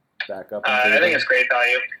 Backup. I think it's great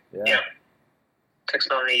value. Yeah. $6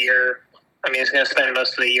 million a year. I mean, he's going to spend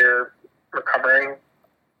most of the year recovering,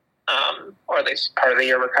 or at least part of the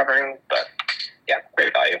year recovering. But yeah,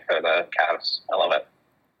 great value for the Cavs. I love it.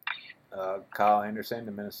 Kyle Anderson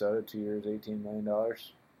to Minnesota, 2 years, $18 million.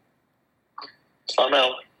 So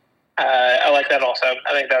no, I like that also.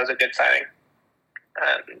 I think that was a good signing,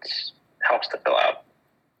 and helps to fill out,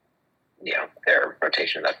 their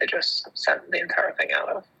rotation that they just sent the entire thing out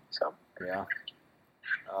of. So yeah.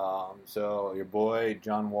 So your boy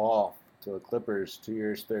John Wall to the Clippers, 2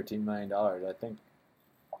 years, $13 million. I think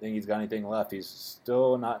he's got anything left. He's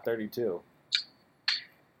still not 32.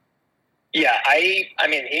 Yeah, I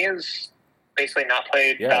mean, he has basically not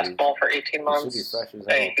played basketball for 18 months. He should be fresh as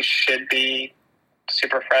hell. He should be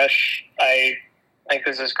super fresh. I think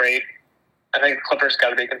this is great. I think the Clippers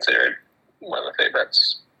got to be considered one of the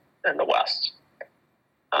favorites in the West.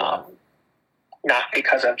 Not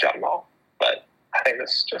because of John Wall, but I think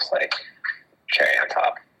this is just like cherry on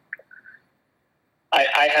top.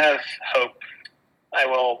 I have hope. I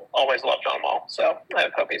will always love John Wall, so I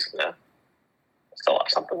have hope he's going to still have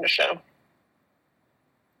something to show.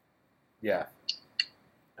 Yeah.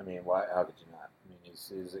 I mean, why? How could you not? I mean,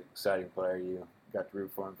 he's an exciting player. You got to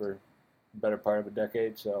root for him for the better part of a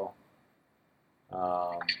decade, so.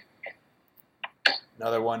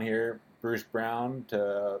 Another one here, Bruce Brown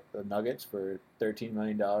to the Nuggets for $13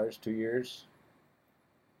 million, 2 years.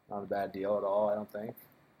 Not a bad deal at all, I don't think.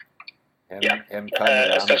 Him cutting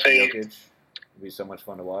around with Jokic would be so much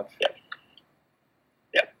fun to watch.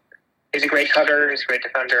 Yeah. He's a great cutter. He's a great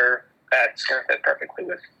defender. That's going to fit perfectly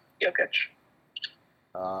with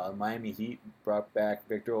Jokic. Miami Heat brought back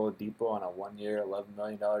Victor Oladipo on a 1-year, $11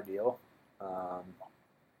 million deal.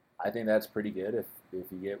 I think that's pretty good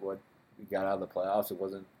if you get what we got out of the playoffs. It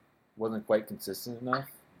wasn't quite consistent enough,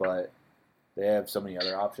 but they have so many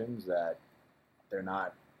other options that they're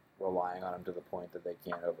not relying on him to the point that they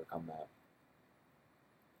can't overcome that.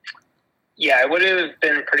 Yeah, I would have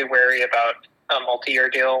been pretty wary about a multi-year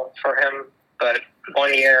deal for him, but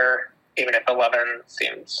 1 year, even if 11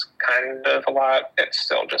 seems kind of a lot, it's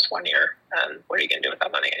still just 1 year. And what are you going to do with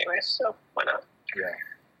that money anyway? So why not? Yeah.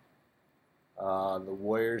 The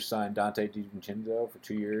Warriors signed Dante DiVincenzo for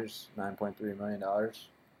 2 years, $9.3 million.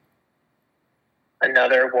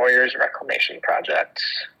 Another Warriors reclamation project.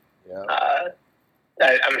 Yeah.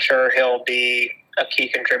 I'm sure he'll be a key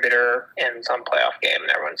contributor in some playoff game, and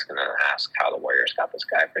everyone's going to ask how the Warriors got this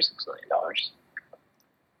guy for $6 million.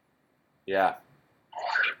 Yeah.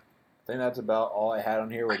 I think that's about all I had on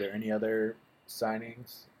here. Were there any other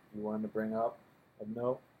signings you wanted to bring up of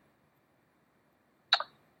note?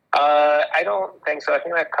 I don't think so. I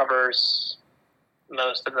think that covers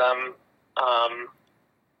most of them.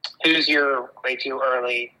 Who's your way too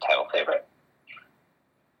early title favorite?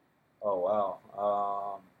 Oh,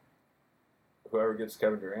 wow. Whoever gets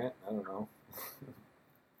Kevin Durant, I don't know.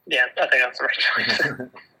 Yeah, I think that's the right choice.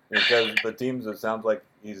 Because the teams it sounds like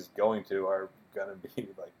he's going to are going to be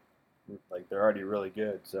like they're already really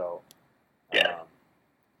good. So, Yeah.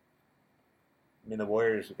 I mean, the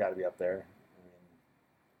Warriors have got to be up there. I mean,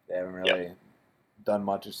 they haven't really done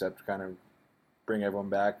much except kind of bring everyone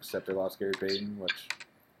back, except they lost Gary Payton, which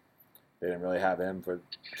they didn't really have him for the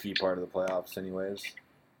key part of the playoffs anyways.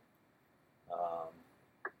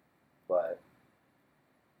 But,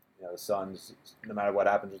 you know, the Suns, no matter what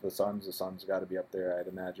happens with the Suns got to be up there, I'd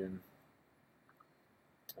imagine.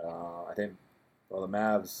 I think, well, the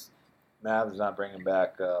Mavs not bringing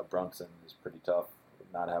back Brunson is pretty tough,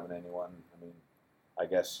 not having anyone. I mean, I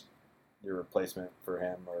guess your replacement for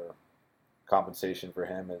him or compensation for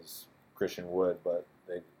him is Christian Wood, but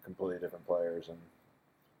they're completely different players. And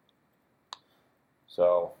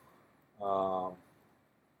so,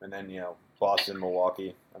 and then, you know, Boston,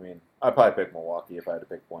 Milwaukee. I mean, I'd probably pick Milwaukee if I had to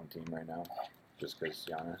pick one team right now, just because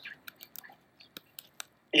Giannis.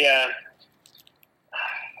 Yeah.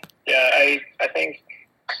 Yeah, I think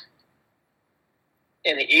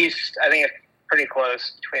in the East, I think it's pretty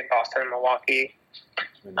close between Boston and Milwaukee.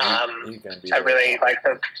 He's gonna be I really like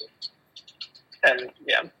the, and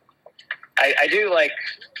yeah, I do like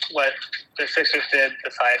what the Sixers did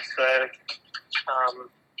besides the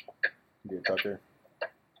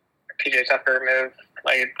PJ Tucker move.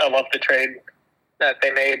 Like, I love the trade that they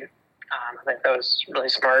made. I think that was really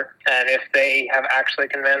smart. And if they have actually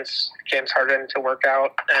convinced James Harden to work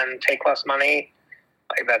out and take less money,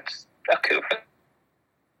 like, that's a coup.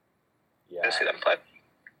 Yeah. To see them play.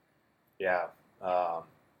 Yeah.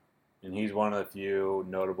 And he's one of the few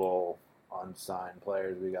notable unsigned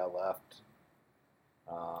players we got left.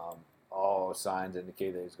 All signs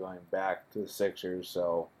indicate that he's going back to the Sixers,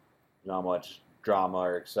 so not much drama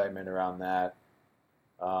or excitement around that.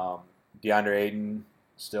 DeAndre Ayton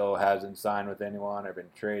still hasn't signed with anyone or been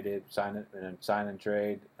traded, sign and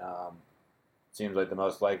trade. Seems like the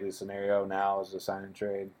most likely scenario now is a sign and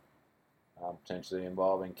trade, potentially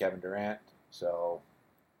involving Kevin Durant. So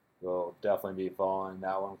we'll definitely be following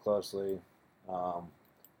that one closely.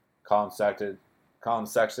 Colin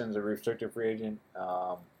Sexton's a restricted free agent.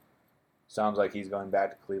 Sounds like he's going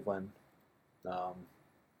back to Cleveland. Not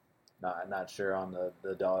sure on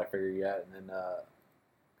the dollar figure yet. And then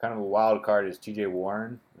kind of a wild card is T.J.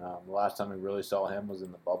 Warren. The last time we really saw him was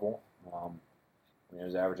in the bubble. When he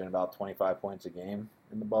was averaging about 25 points a game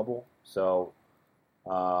in the bubble. So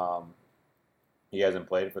he hasn't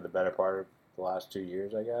played for the better part of the last 2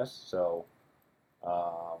 years, I guess. So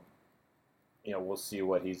you know, we'll see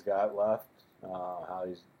what he's got left, how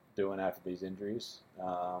he's doing after these injuries.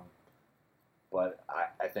 But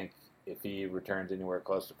I think if he returns anywhere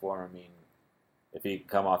close to form, I mean, if he can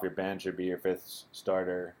come off your bench or be your fifth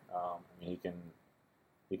starter, I mean,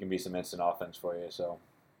 he can be some instant offense for you. So,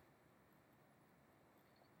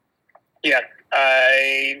 yeah,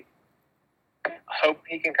 I hope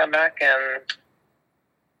he can come back and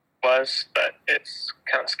but it's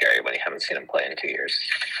kind of scary when you haven't seen him play in 2 years.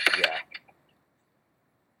 Yeah.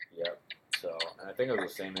 Yep. So, and I think it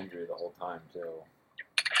was the same injury the whole time too.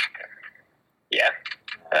 Yeah.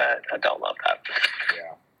 I don't love that.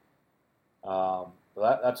 Yeah.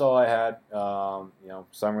 But that's all I had. You know,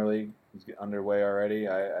 Summer League is underway already.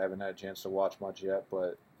 I haven't had a chance to watch much yet,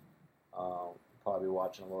 but probably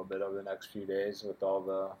watching a little bit over the next few days with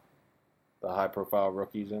all the high-profile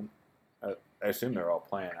rookies in. I assume they're all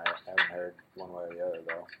playing. I haven't heard one way or the other,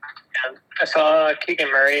 though. Yeah. I saw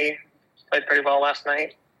Keegan Murray played pretty well last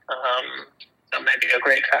night. That might be a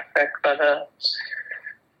great track pick by the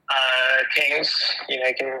Kings. You know,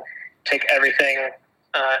 you can take everything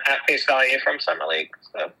at face value from Summer League.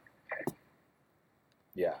 So.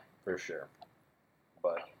 Yeah, for sure.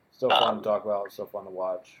 But still fun to talk about, still fun to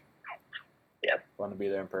watch. Yeah. Fun to be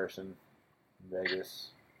there in person in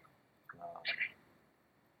Vegas.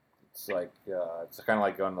 It's like it's kind of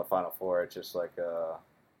like going to the Final Four. It's just like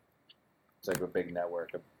it's like a big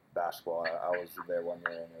network of basketball. I was there one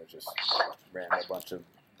year and it was just ran a bunch of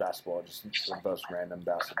basketball, just the most random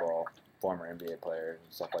basketball, former NBA players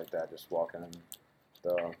and stuff like that, just walking in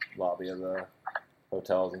the lobby of the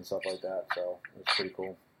hotels and stuff like that. So it's pretty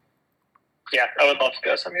cool. Yeah, I would love to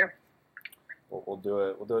go some year. We'll do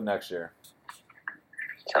it. We'll do it next year.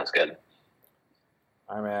 Sounds good.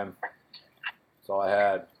 All right, man. That's all I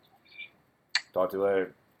had. Talk to you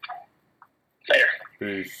later. Later.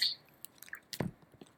 Peace.